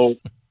 So,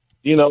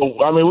 we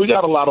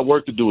got a lot of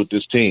work to do with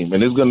this team,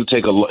 and it's going to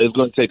take a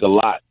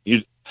lot.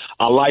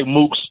 I like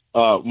Mook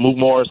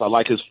Morris. I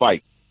like his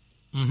fight.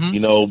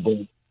 Mm-hmm.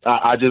 But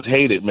I just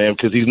hate it, man,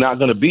 because he's not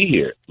going to be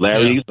here,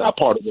 Larry. Yeah. He's not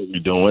part of what we're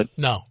doing.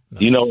 No.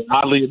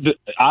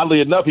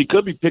 Oddly enough, he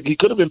could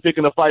have been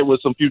picking a fight with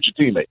some future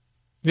teammates.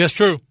 That's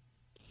true.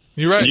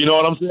 You're right. You know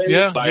what I'm saying?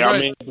 Yeah, you're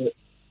right.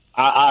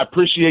 I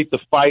appreciate the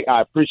fight.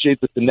 I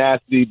appreciate the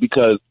tenacity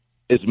because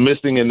it's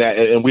missing in that,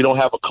 and we don't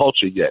have a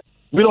culture yet.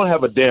 We don't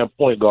have a damn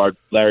point guard,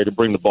 Larry, to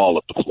bring the ball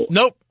up the floor.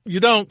 Nope,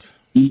 you don't.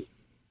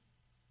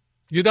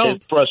 You don't.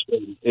 It's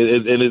frustrating.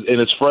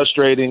 It's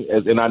frustrating.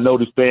 And I know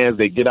the fans,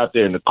 they get out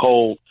there in the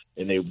cold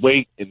and they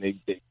wait and they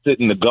sit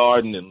in the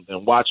garden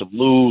and watch them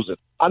lose. And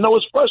I know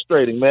it's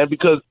frustrating, man,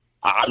 because,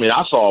 I mean,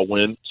 I saw a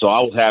win, so I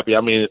was happy.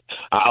 I mean,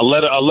 a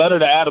letter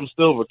to Adam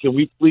Silver. Can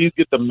we please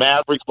get the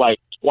Mavericks like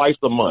twice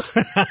a month?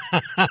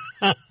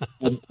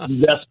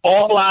 That's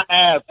all I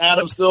ask.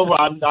 Adam Silver,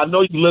 I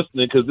know you're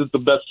listening because it's the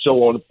best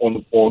show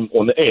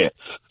on the air.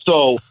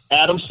 So,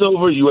 Adam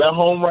Silver, you at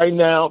home right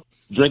now,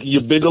 drinking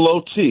your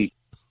Bigelow tea.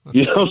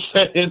 You know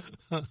what I'm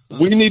saying?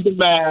 We need the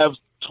Mavs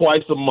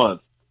twice a month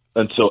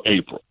until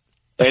April.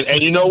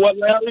 And you know what,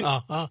 Larry?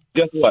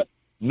 Guess what?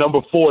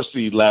 Number 4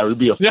 seed, Larry.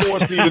 Be a 4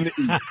 seed in the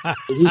East.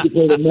 We can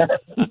play the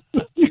Mavs.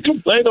 You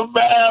can play the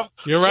Mavs.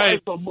 You're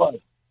right. Twice a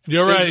month.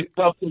 You're right.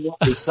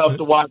 It's tough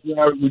to watch,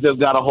 Larry. We just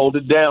got to hold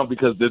it down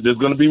because there's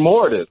going to be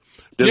more of this.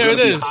 It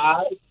is.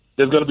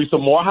 There's going to be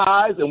some more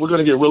highs, and we're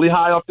going to get really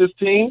high off this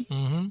team.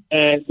 Mm-hmm.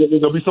 And there's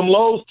going to be some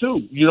lows,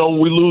 too. You know,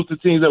 when we lose to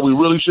teams that we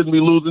really shouldn't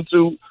be losing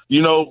to,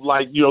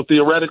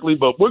 theoretically.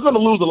 But we're going to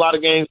lose a lot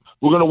of games.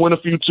 We're going to win a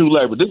few, too,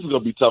 later. But this is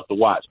going to be tough to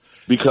watch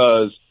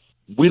because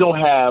we don't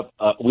have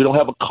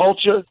a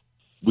culture.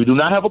 We do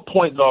not have a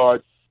point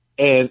guard,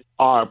 and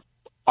our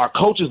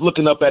coach is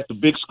looking up at the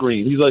big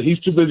screen. He's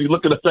too busy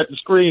looking up at the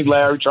screen,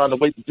 Larry, trying to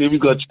wait to see if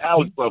he's going to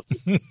challenge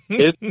something.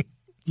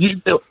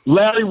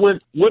 Larry,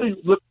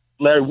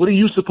 what are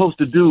you supposed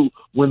to do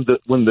when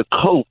the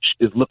coach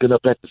is looking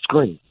up at the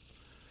screen?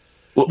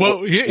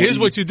 Here's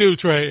what you do,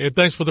 Trey, and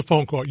thanks for the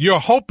phone call. You're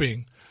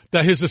hoping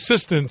that his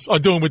assistants are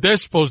doing what they're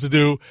supposed to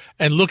do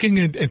and looking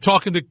and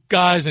talking to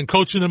guys and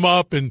coaching them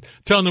up and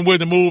telling them where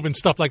to move and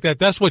stuff like that.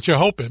 That's what you're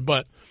hoping.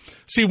 But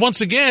see,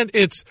 once again,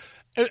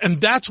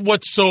 and that's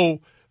what's so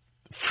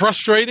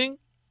frustrating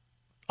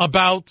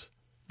about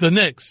the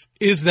Knicks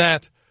is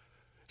that,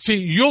 see,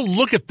 you'll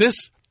look at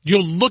this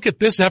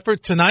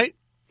effort tonight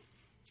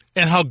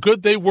and how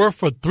good they were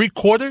for 3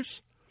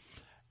 quarters.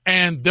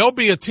 And there'll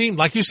be a team,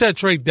 like you said,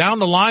 Trey, down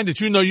the line that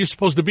you know you're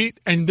supposed to beat,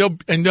 and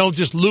they'll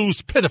just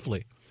lose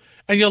pitifully.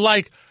 And you're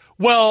like,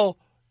 well,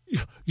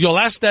 you'll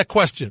ask that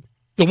question,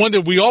 the one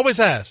that we always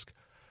ask.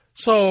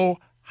 So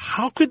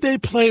how could they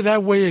play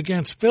that way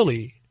against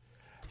Philly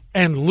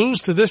and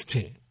lose to this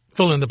team?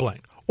 Fill in the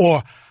blank.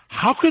 Or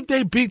how could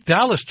they beat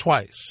Dallas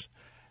twice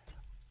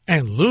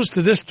and lose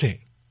to this team?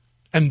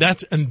 And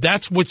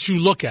that's what you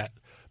look at.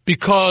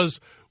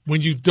 Because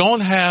when you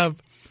don't have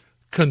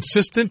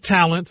consistent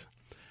talent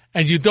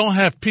and you don't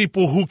have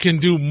people who can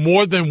do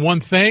more than one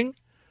thing,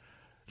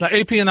 like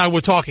AP and I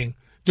were talking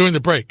during the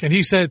break, and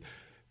he said,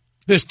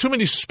 there's too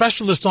many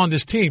specialists on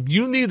this team.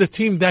 You need a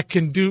team that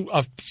can do,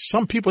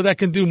 some people that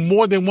can do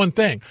more than one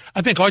thing.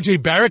 I think R.J.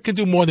 Barrett can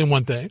do more than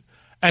one thing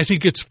as he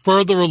gets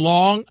further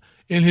along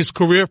in his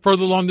career,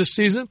 further along this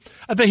season.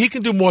 I think he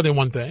can do more than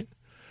one thing.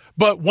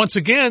 But once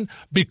again,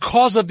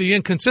 because of the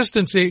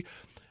inconsistency,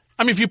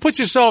 I mean, if you put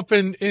yourself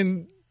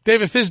in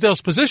David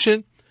Fizdale's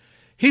position,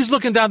 he's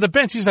looking down the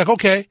bench. He's like,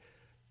 okay,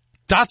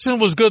 Dotson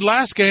was good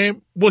last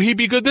game. Will he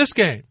be good this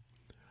game?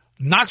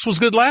 Knox was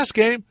good last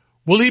game.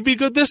 Will he be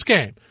good this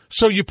game?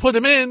 So you put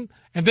him in,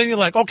 and then you're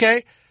like,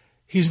 okay,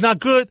 he's not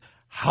good.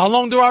 How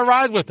long do I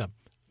ride with him?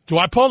 Do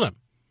I pull him?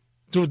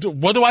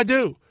 What do I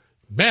do?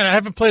 Man, I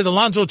haven't played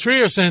Alonzo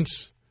Trier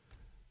since,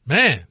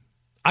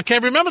 I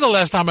can't remember the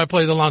last time I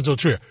played Alonzo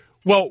Trier.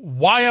 Well,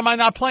 why am I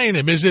not playing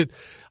him? Is it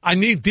I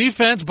need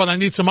defense, but I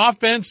need some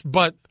offense,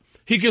 but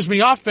he gives me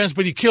offense,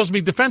 but he kills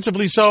me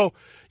defensively. So,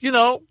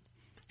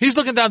 he's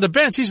looking down the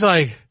bench. He's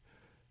like,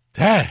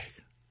 dang,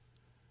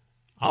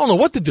 I don't know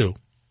what to do.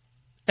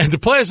 And the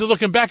players are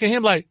looking back at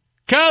him like,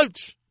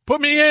 Coach, put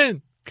me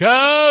in.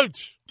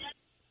 Coach.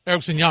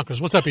 Erickson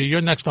Yonkers, what's up here?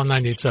 You're next on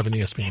 98.7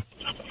 ESPN.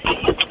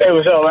 Hey,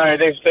 what's up, Larry?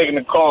 Thanks for taking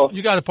the call.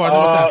 You got it, partner.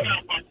 What's happening?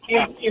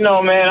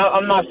 Man,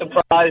 I'm not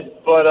surprised,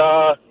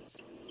 but,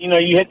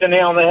 you hit the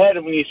nail on the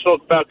head when you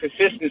spoke about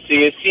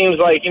consistency. It seems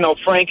like,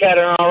 Frank had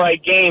an all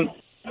right game.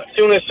 As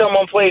soon as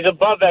someone plays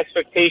above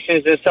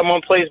expectations and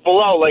someone plays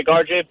below, like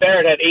R.J.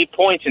 Barrett had 8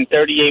 points in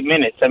 38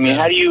 minutes. I mean,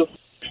 how do you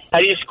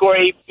score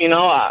 8?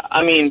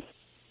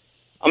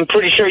 I'm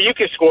pretty sure you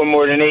could score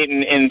more than 8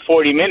 in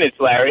 40 minutes,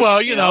 Larry. Well,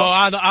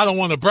 I don't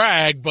want to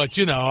brag, but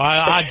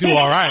I do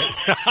all right.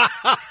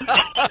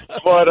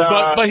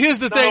 but here's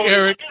the thing,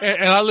 Eric,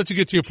 and I'll let you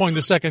get to your point in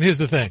a second. Here's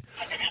the thing: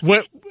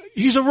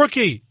 he's a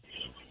rookie.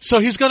 So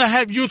he's going to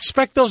have, you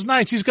expect those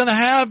nights. He's going to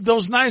have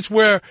those nights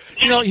where,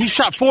 he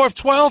shot 4 of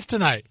 12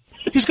 tonight.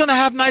 He's going to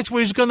have nights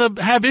where he's going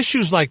to have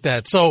issues like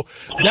that. So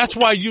that's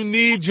why you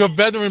need your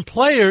veteran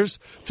players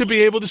to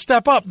be able to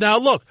step up. Now,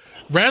 look,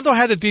 Randall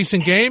had a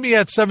decent game. He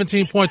had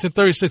 17 points in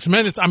 36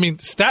 minutes. I mean,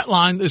 stat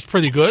line is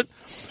pretty good.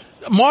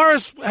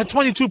 Morris had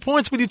 22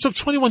 points, but he took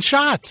 21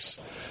 shots.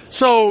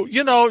 So,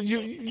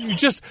 you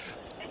just,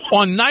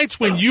 on nights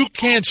when you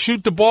can't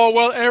shoot the ball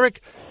well,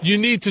 Eric, you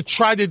need to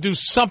try to do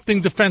something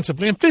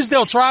defensively. And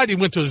Fizdale tried. He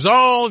went to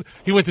zone.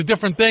 He went to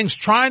different things,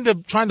 trying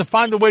to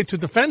find a way to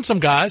defend some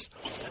guys.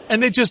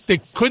 And they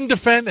couldn't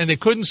defend and they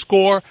couldn't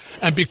score.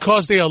 And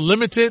because they are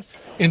limited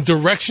in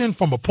direction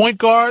from a point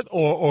guard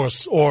or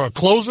a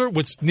closer,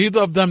 which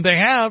neither of them they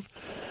have,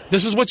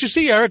 This is what you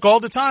see, Eric, all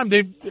the time.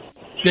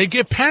 They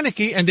get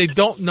panicky and they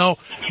don't know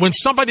when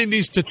somebody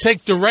needs to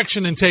take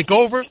direction and take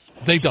over.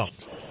 They don't.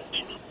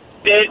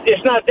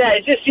 It's not that.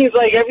 It just seems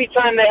like every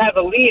time they have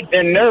a lead,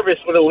 they're nervous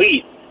with a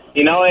lead.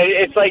 You know,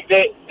 it's like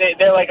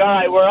they're like, all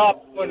right, we're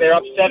up. When they're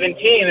up 17,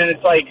 and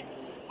it's like,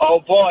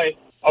 oh boy,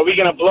 are we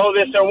gonna blow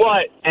this or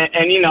what?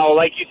 And you know,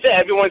 like you said,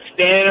 everyone's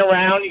standing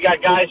around. You got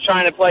guys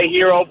trying to play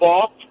hero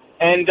ball,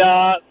 and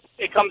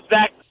it comes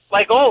back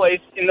like always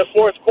in the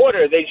fourth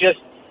quarter. They just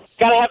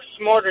gotta have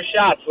smarter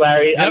shots,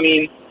 Larry. Yep. I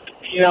mean,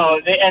 you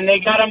know, they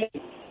got them.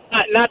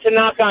 Not to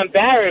knock on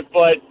Barrett,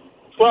 but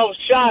 12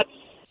 shots.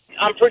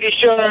 I'm pretty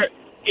sure,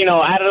 you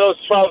know, out of those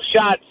 12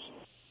 shots,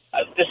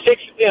 the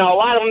six, you know, a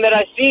lot of them that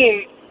I've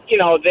seen, you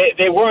know,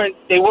 they weren't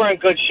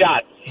good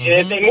shots.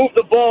 If they move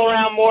the ball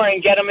around more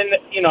and get him in the,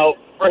 you know,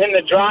 for him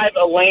to drive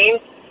a lane,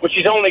 which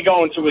he's only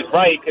going to his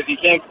right because he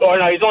can't, or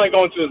no, he's only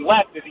going to his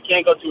left because he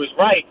can't go to his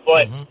right.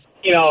 But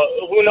you know,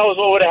 who knows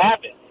what would have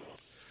happened?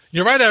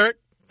 You're right, Eric.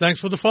 Thanks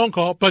for the phone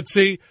call. But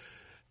see,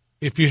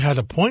 if you had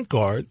a point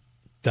guard,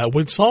 that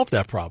would solve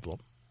that problem.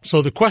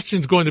 So the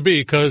question's going to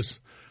be, because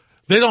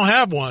they don't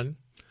have one,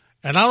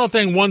 and I don't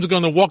think one's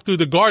going to walk through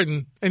the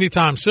Garden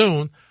anytime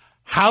soon,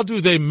 how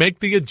do they make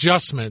the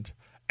adjustment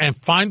and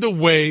find a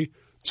way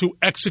to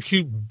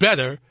execute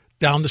better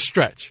down the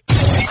stretch?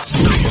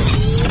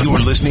 You're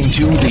listening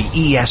to the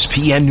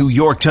ESPN New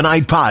York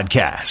Tonight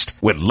podcast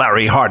with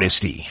Larry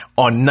Hardesty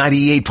on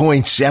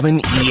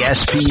 98.7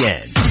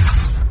 ESPN.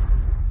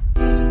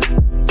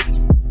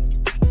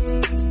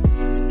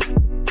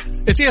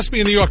 It's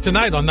ESPN New York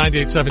Tonight on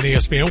 98.7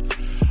 ESPN.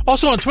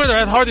 Also on Twitter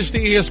at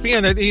Hardesty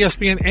ESPN, at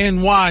ESPN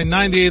NY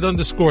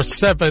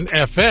 98_7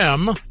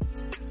 FM.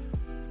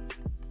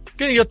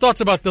 Getting your thoughts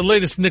about the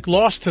latest Knicks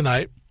loss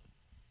tonight.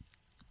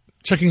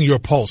 Checking your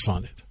pulse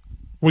on it.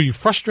 Were you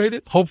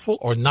frustrated, hopeful,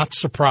 or not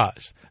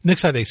surprised?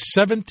 Knicks had a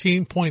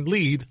 17-point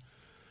lead,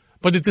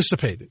 but it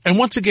dissipated. And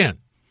once again,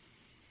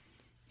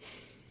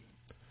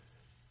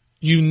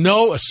 you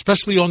know,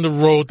 especially on the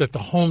road, that the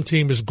home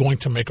team is going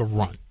to make a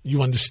run.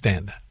 You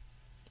understand that.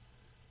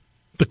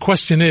 The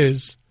question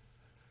is,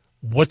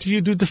 what do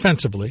you do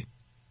defensively?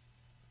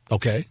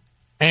 Okay.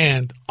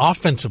 And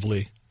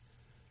offensively,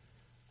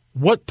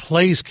 what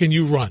plays can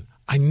you run?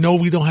 I know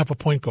we don't have a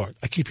point guard.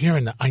 I keep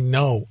hearing that. I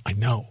know.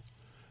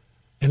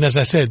 And as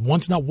I said,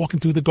 one's not walking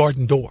through the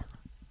Garden door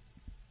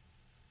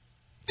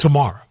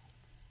tomorrow.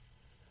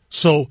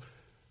 So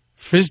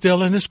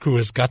Fizdale and his crew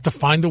has got to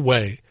find a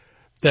way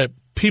that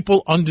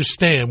people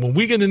understand when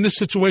we get in this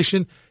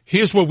situation,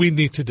 here's what we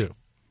need to do.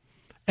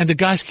 And the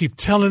guys keep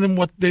telling them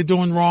what they're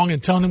doing wrong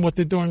and telling them what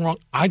they're doing wrong.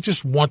 I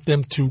just want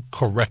them to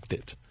correct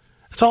it.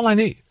 That's all I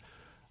need.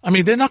 I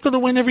mean, they're not going to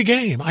win every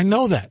game. I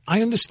know that.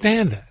 I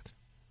understand that.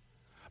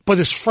 But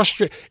it's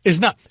frustrating.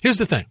 Here's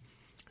the thing.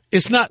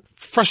 It's not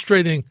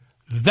frustrating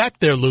that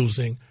they're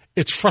losing.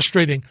 It's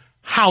frustrating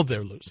how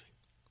they're losing.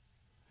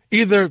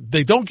 Either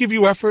they don't give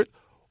you effort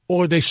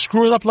or they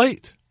screw it up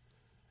late.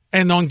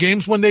 And on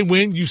games when they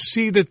win, you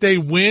see that they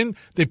win,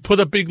 they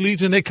put up big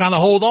leads, and they kind of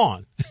hold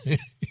on.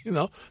 You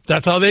know,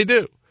 that's how they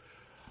do.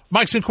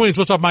 Mike's in Queens.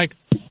 What's up, Mike?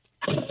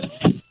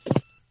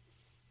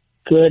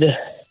 Good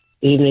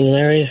evening,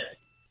 Larry.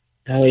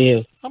 How are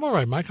you? I'm all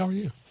right, Mike. How are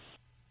you?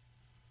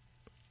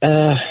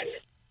 Larry,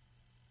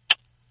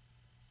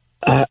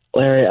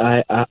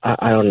 I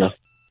don't know.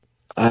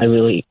 I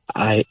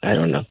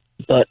don't know.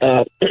 But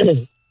the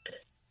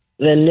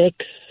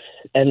Knicks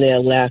and their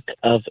lack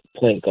of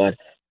point guard.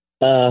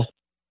 I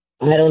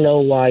don't know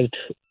why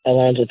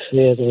Alonzo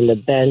Trier is on the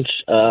bench.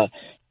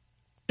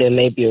 There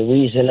may be a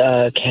reason.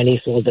 Can he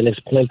solve the Knicks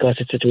point guard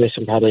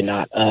situation? Probably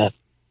not.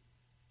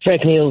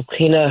 Frank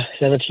Ntilikina,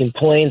 17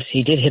 points.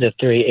 He did hit a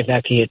three. In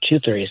fact, he hit 2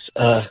 threes.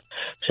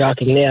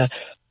 Shocking there,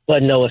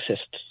 but no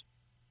assists.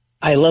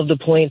 I love the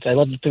points. I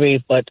love the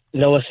three, but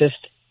no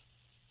assist.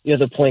 You're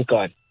the point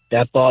guard.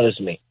 That bothers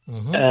me.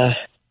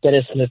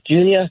 Dennis Smith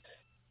Jr.,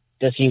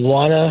 does he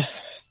want to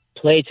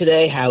play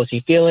today? How is he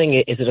feeling?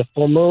 Is it a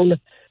full moon?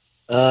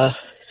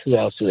 Who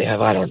else do they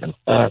have? I don't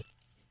know.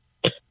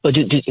 But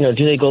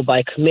do they go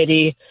by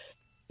committee,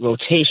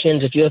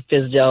 rotations? If you're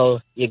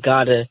Fizdale, you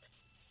gotta.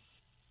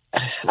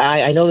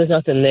 I know there's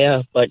nothing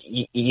there, but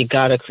you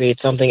gotta create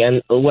something.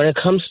 And when it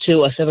comes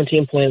to a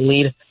 17-point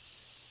lead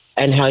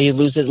and how you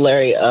lose it,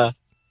 Larry,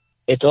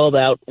 it's all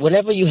about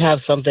whenever you have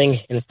something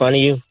in front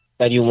of you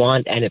that you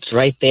want and it's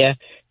right there,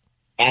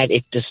 and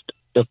it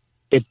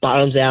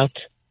bottoms out.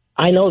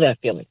 I know that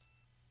feeling.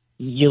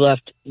 You're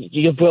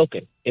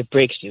broken. It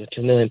breaks you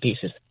to a million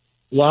pieces.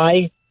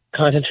 Why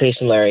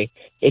concentration, Larry?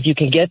 If you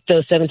can get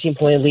the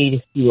 17-point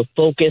lead, you were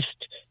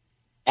focused,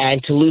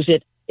 and to lose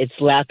it, it's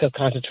lack of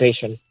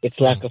concentration. It's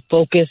lack of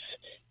focus.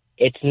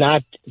 It's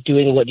not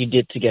doing what you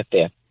did to get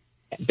there.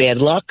 Bad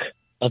luck,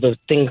 other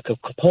things,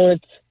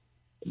 components,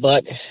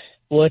 but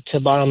what to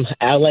bottom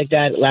out like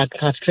that, lack of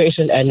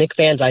concentration. And Knicks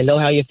fans, I know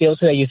how you feel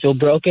today. You feel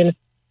broken.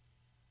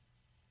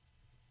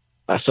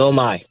 So am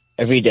I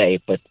every day,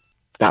 but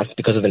not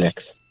because of the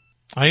Knicks.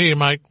 I hear you,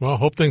 Mike. Well,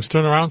 hope things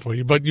turn around for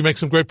you. But you make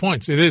some great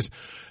points. It is,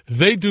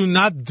 they do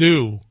not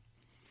do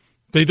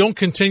they don't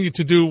continue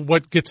to do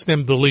what gets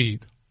them the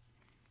lead.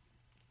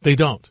 They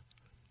don't.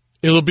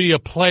 It'll be a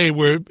play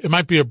where it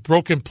might be a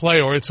broken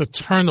play or it's a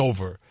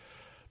turnover.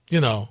 You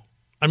know,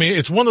 I mean,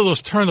 it's one of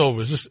those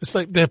turnovers. It's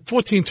like they have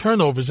 14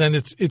 turnovers, and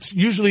it's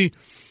usually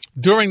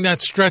during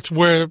that stretch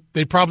where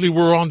they probably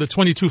were on the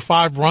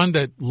 22-5 run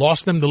that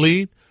lost them the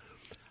lead.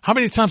 How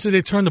many times did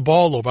they turn the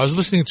ball over? I was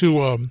listening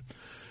to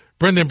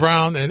Brendan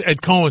Brown and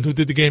Ed Cohen, who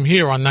did the game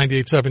here on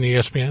 98.7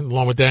 ESPN,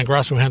 along with Dan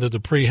Grasso, who handled the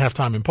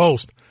pre-halftime and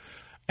post.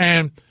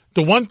 And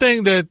the one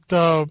thing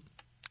that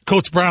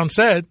Coach Brown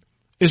said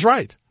is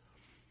right.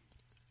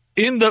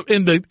 In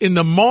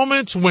the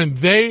moments when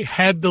they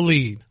had the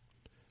lead,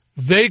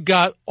 they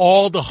got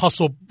all the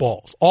hustle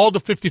balls, all the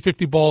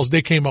 50-50 balls,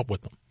 they came up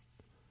with them.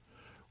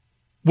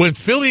 When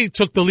Philly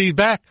took the lead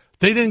back,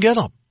 they didn't get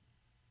them.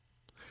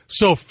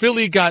 So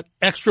Philly got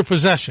extra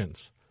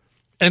possessions.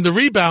 And the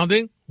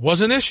rebounding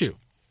was an issue.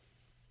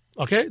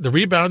 Okay? The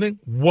rebounding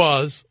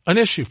was an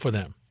issue for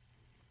them.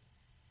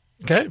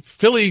 Okay?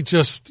 Philly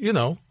just,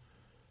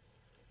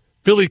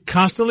 Philly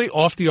constantly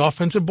off the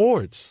offensive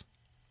boards.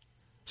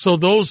 So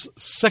those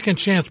second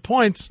chance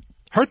points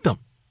hurt them.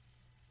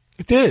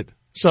 It did.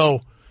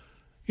 So,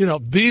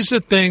 these are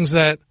things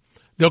that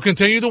they'll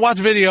continue to watch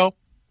video.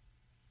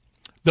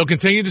 They'll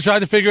continue to try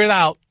to figure it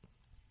out.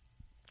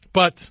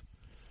 But,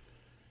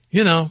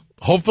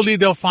 hopefully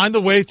they'll find a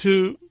way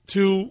to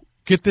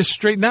get this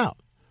straightened out.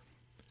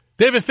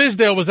 David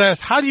Fisdale was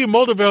asked, how do you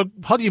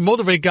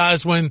motivate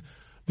guys when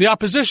the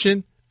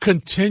opposition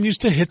continues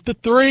to hit the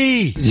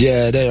three?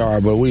 Yeah, they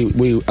are, but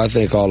I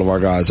think all of our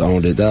guys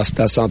owned it.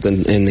 That's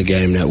something in the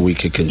game that we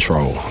could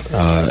control,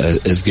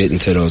 is getting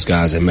to those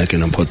guys and making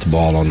them put the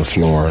ball on the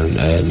floor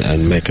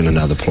and making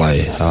another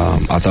play.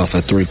 I thought for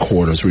 3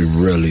 quarters we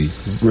really,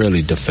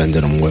 really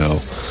defended them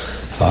well.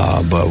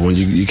 But when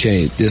you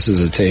can't, this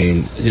is a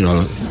team,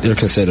 they're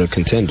considered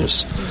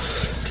contenders.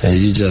 And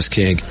you just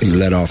can't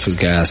let off the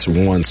gas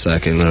 1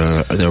 second,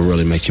 they'll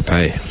really make you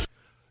pay.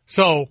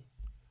 So,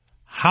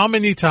 how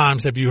many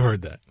times have you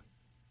heard that?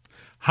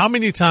 How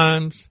many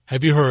times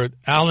have you heard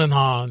Alan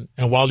Hahn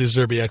and Wally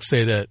Zerbiak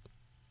say that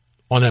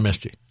on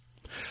MSG?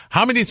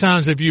 How many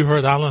times have you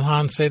heard Alan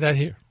Hahn say that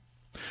here?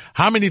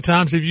 How many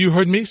times have you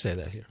heard me say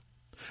that here?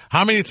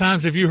 How many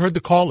times have you heard the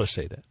caller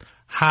say that?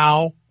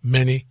 How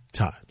many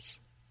times?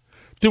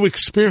 Through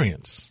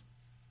experience.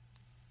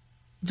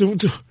 Do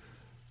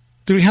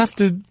we have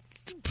to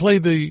play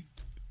the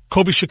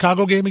Kobe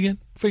Chicago game again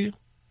for you?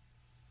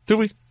 Do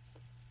we?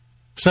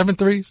 7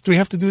 threes? Do we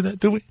have to do that?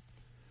 Do we? Do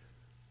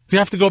you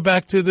have to go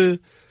back to the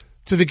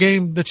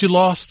game that you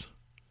lost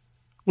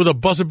with a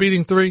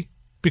buzzer-beating 3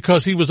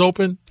 because he was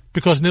open,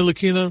 because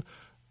Ntilikina,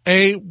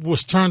 A,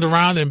 was turned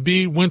around, and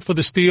B, went for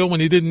the steal when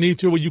he didn't need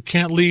to, where you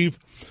can't leave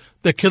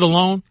that kid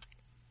alone?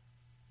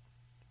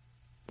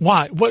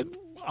 Why? What?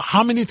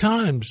 How many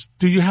times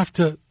do you have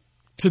to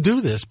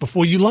do this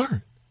before you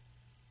learn?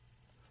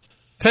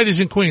 Teddy's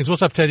in Queens.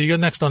 What's up, Teddy? You're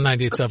next on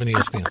 98.7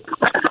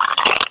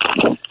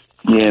 ESPN.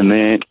 Yeah,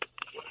 man.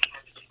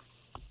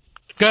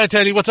 Go ahead,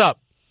 Teddy. What's up?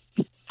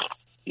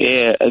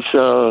 Yeah,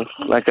 so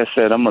like I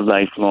said, I'm a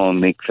lifelong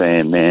Knicks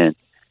fan, man.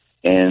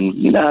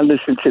 And, I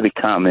listen to the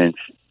comments,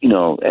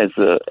 as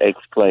a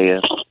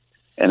ex-player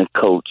and a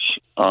coach.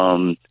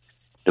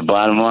 The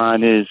bottom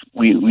line is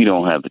we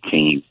don't have a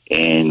team,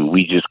 and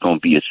we just going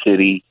to be a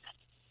city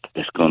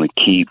that's going to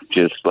keep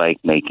just like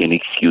making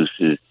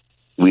excuses.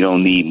 We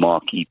don't need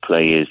marquee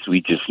players.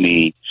 We just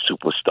need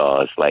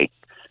superstars. Like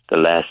the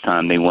last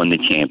time they won the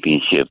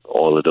championship,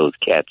 all of those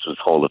cats was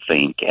Hall of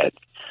Fame cats.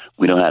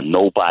 We don't have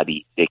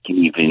nobody that can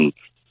even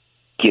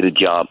get a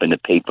job in the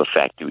paper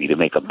factory to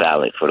make a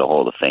ballot for the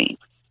Hall of Fame.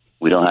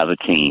 We don't have a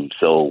team.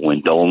 So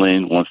when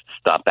Dolan wants to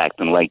stop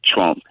acting like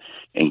Trump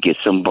and get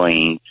some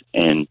brains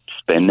and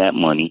spend that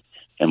money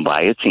and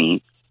buy a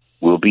team,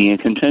 we'll be in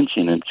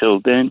contention. Until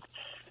then,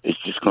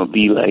 it's just going to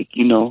be like,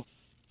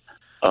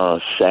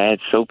 sad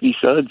Soapy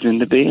Suds in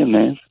the bed,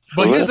 man.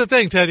 But here's the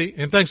thing, Teddy,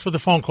 and thanks for the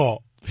phone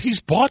call. He's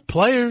bought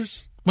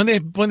players. When they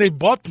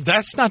bought,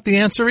 that's not the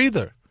answer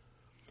either.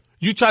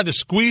 You try to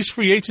squeeze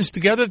free agents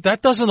together,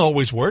 that doesn't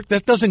always work.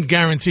 That doesn't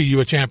guarantee you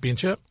a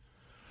championship.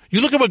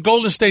 You look at what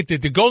Golden State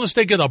did. Did Golden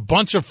State get a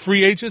bunch of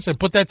free agents and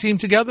put that team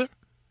together?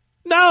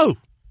 No,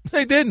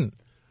 they didn't.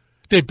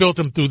 They built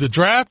them through the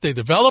draft, they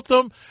developed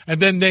them,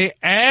 and then they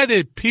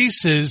added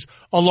pieces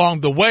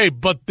along the way,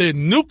 but the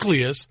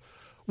nucleus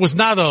was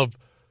not of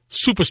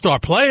superstar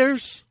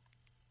players.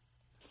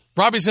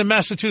 Robbie's in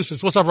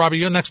Massachusetts. What's up, Robbie?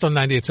 You're next on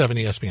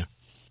 98.7 ESPN.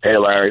 Hey,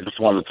 Larry. Just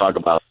wanted to talk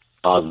about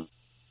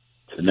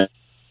tonight.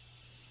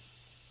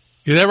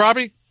 You there,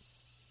 Robbie?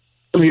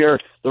 I'm here.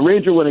 The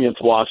Rangers winning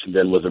against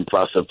Washington was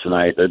impressive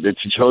tonight. It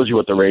shows you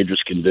what the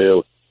Rangers can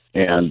do.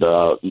 And,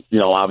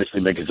 obviously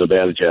Mickey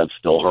Zibanejad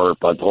still hurt,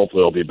 but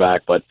hopefully he'll be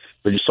back. But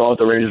you saw what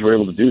the Rangers were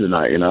able to do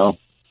tonight,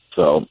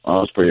 So I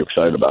was pretty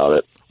excited about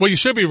it. Well, you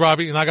should be,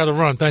 Robbie, and I got to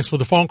run. Thanks for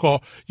the phone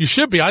call. You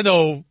should be. I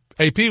know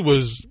AP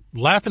was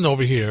laughing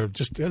over here,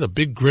 just had a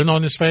big grin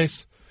on his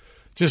face.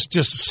 Just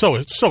so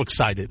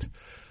excited.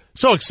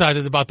 So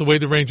excited about the way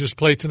the Rangers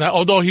played tonight.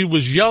 Although he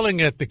was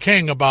yelling at the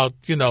King about,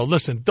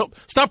 listen,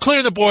 stop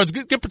clearing the boards.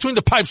 Get between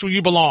the pipes where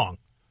you belong.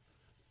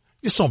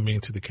 You're so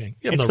mean to the King.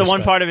 It's the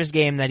one part of his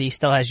game that he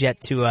still has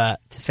yet to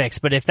fix.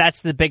 But if that's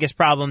the biggest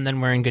problem, then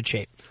we're in good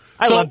shape.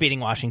 I love beating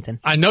Washington.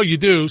 I know you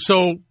do.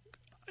 So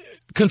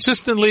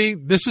consistently,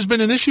 this has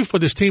been an issue for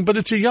this team, but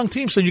it's a young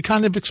team, so you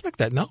kind of expect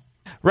that, no?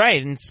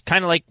 Right, and it's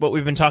kind of like what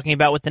we've been talking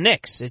about with the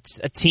Knicks. It's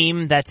a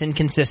team that's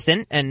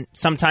inconsistent, and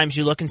sometimes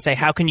you look and say,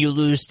 how can you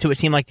lose to a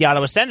team like the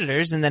Ottawa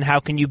Senators, and then how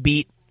can you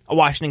beat a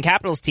Washington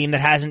Capitals team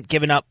that hasn't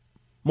given up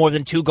more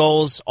than 2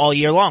 goals all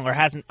year long, or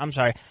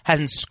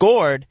hasn't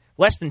scored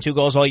less than 2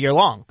 goals all year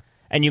long,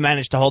 and you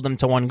manage to hold them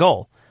to 1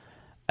 goal.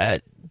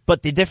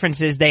 But the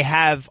difference is they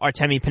have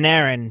Artemi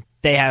Panarin,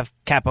 they have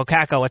Capo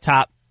Caco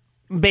atop,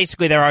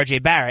 basically they're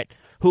RJ Barrett,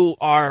 who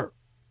are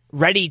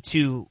ready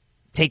to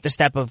take the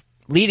step of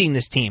leading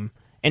this team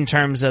in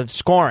terms of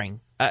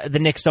scoring. The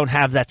Knicks don't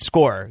have that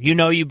scorer.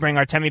 You bring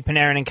Artemi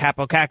Panarin and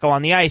Capo Caco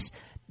on the ice,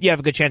 you have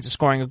a good chance of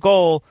scoring a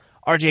goal.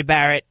 RJ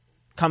Barrett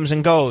comes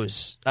and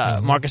goes.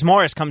 Marcus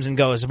Morris comes and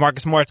goes. If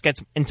Marcus Morris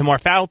gets into more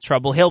foul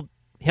trouble, he'll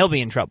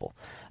be in trouble.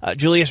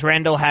 Julius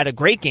Randle had a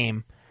great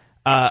game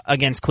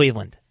against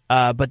Cleveland,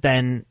 but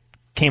then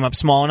came up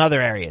small in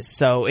other areas.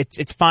 So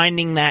it's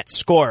finding that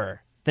scorer.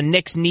 The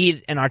Knicks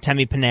need an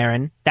Artemi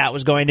Panarin. That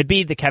was going to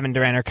be the Kevin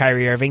Durant or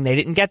Kyrie Irving. They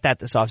didn't get that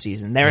this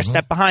offseason. They're a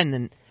step behind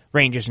the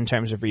Rangers in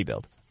terms of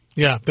rebuild.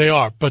 Yeah, they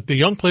are. But the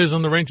young players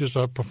on the Rangers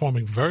are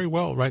performing very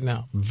well right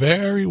now.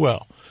 Very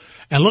well.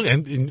 And look,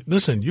 and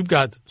listen, you've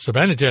got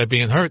Zibanejad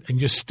being hurt,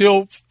 and you're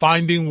still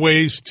finding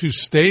ways to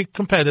stay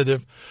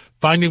competitive,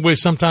 finding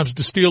ways sometimes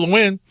to steal a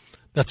win.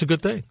 That's a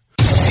good thing.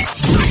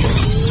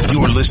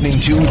 You're listening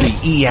to the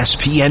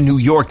ESPN New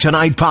York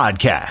Tonight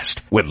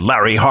podcast with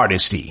Larry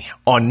Hardesty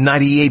on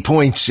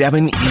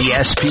 98.7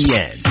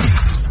 ESPN.